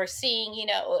happy that we're seeing, you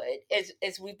know,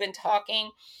 as we've been talking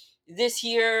this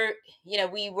year, you know,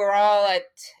 we were all at,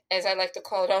 as I like to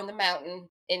call it, on the mountain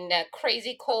in that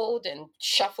crazy cold and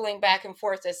shuffling back and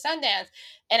forth at Sundance.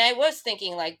 And I was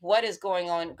thinking, like, what is going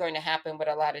to happen with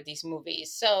a lot of these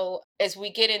movies? So as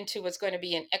we get into what's going to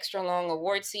be an extra long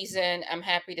award season, I'm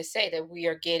happy to say that we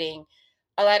are getting,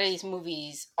 a lot of these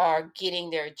movies are getting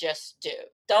their just due.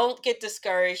 Don't get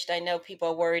discouraged. I know people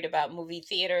are worried about movie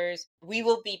theaters. We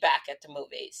will be back at the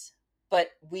movies,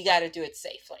 but we got to do it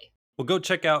safely. Well, go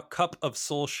check out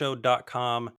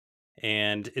cupofsoulshow.com.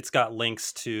 And it's got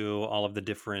links to all of the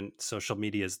different social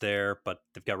medias there, but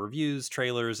they've got reviews,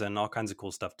 trailers, and all kinds of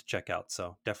cool stuff to check out.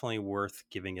 So definitely worth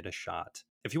giving it a shot.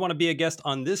 If you want to be a guest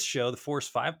on this show, the Force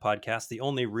 5 podcast, the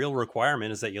only real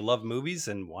requirement is that you love movies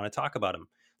and want to talk about them.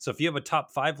 So if you have a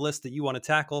top 5 list that you want to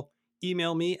tackle,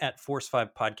 email me at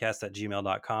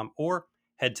force5podcast@gmail.com or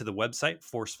head to the website,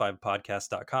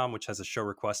 force5podcast.com, which has a show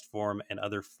request form and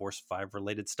other Force 5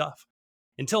 related stuff.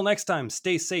 Until next time,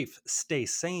 stay safe, stay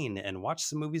sane, and watch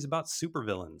some movies about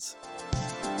supervillains.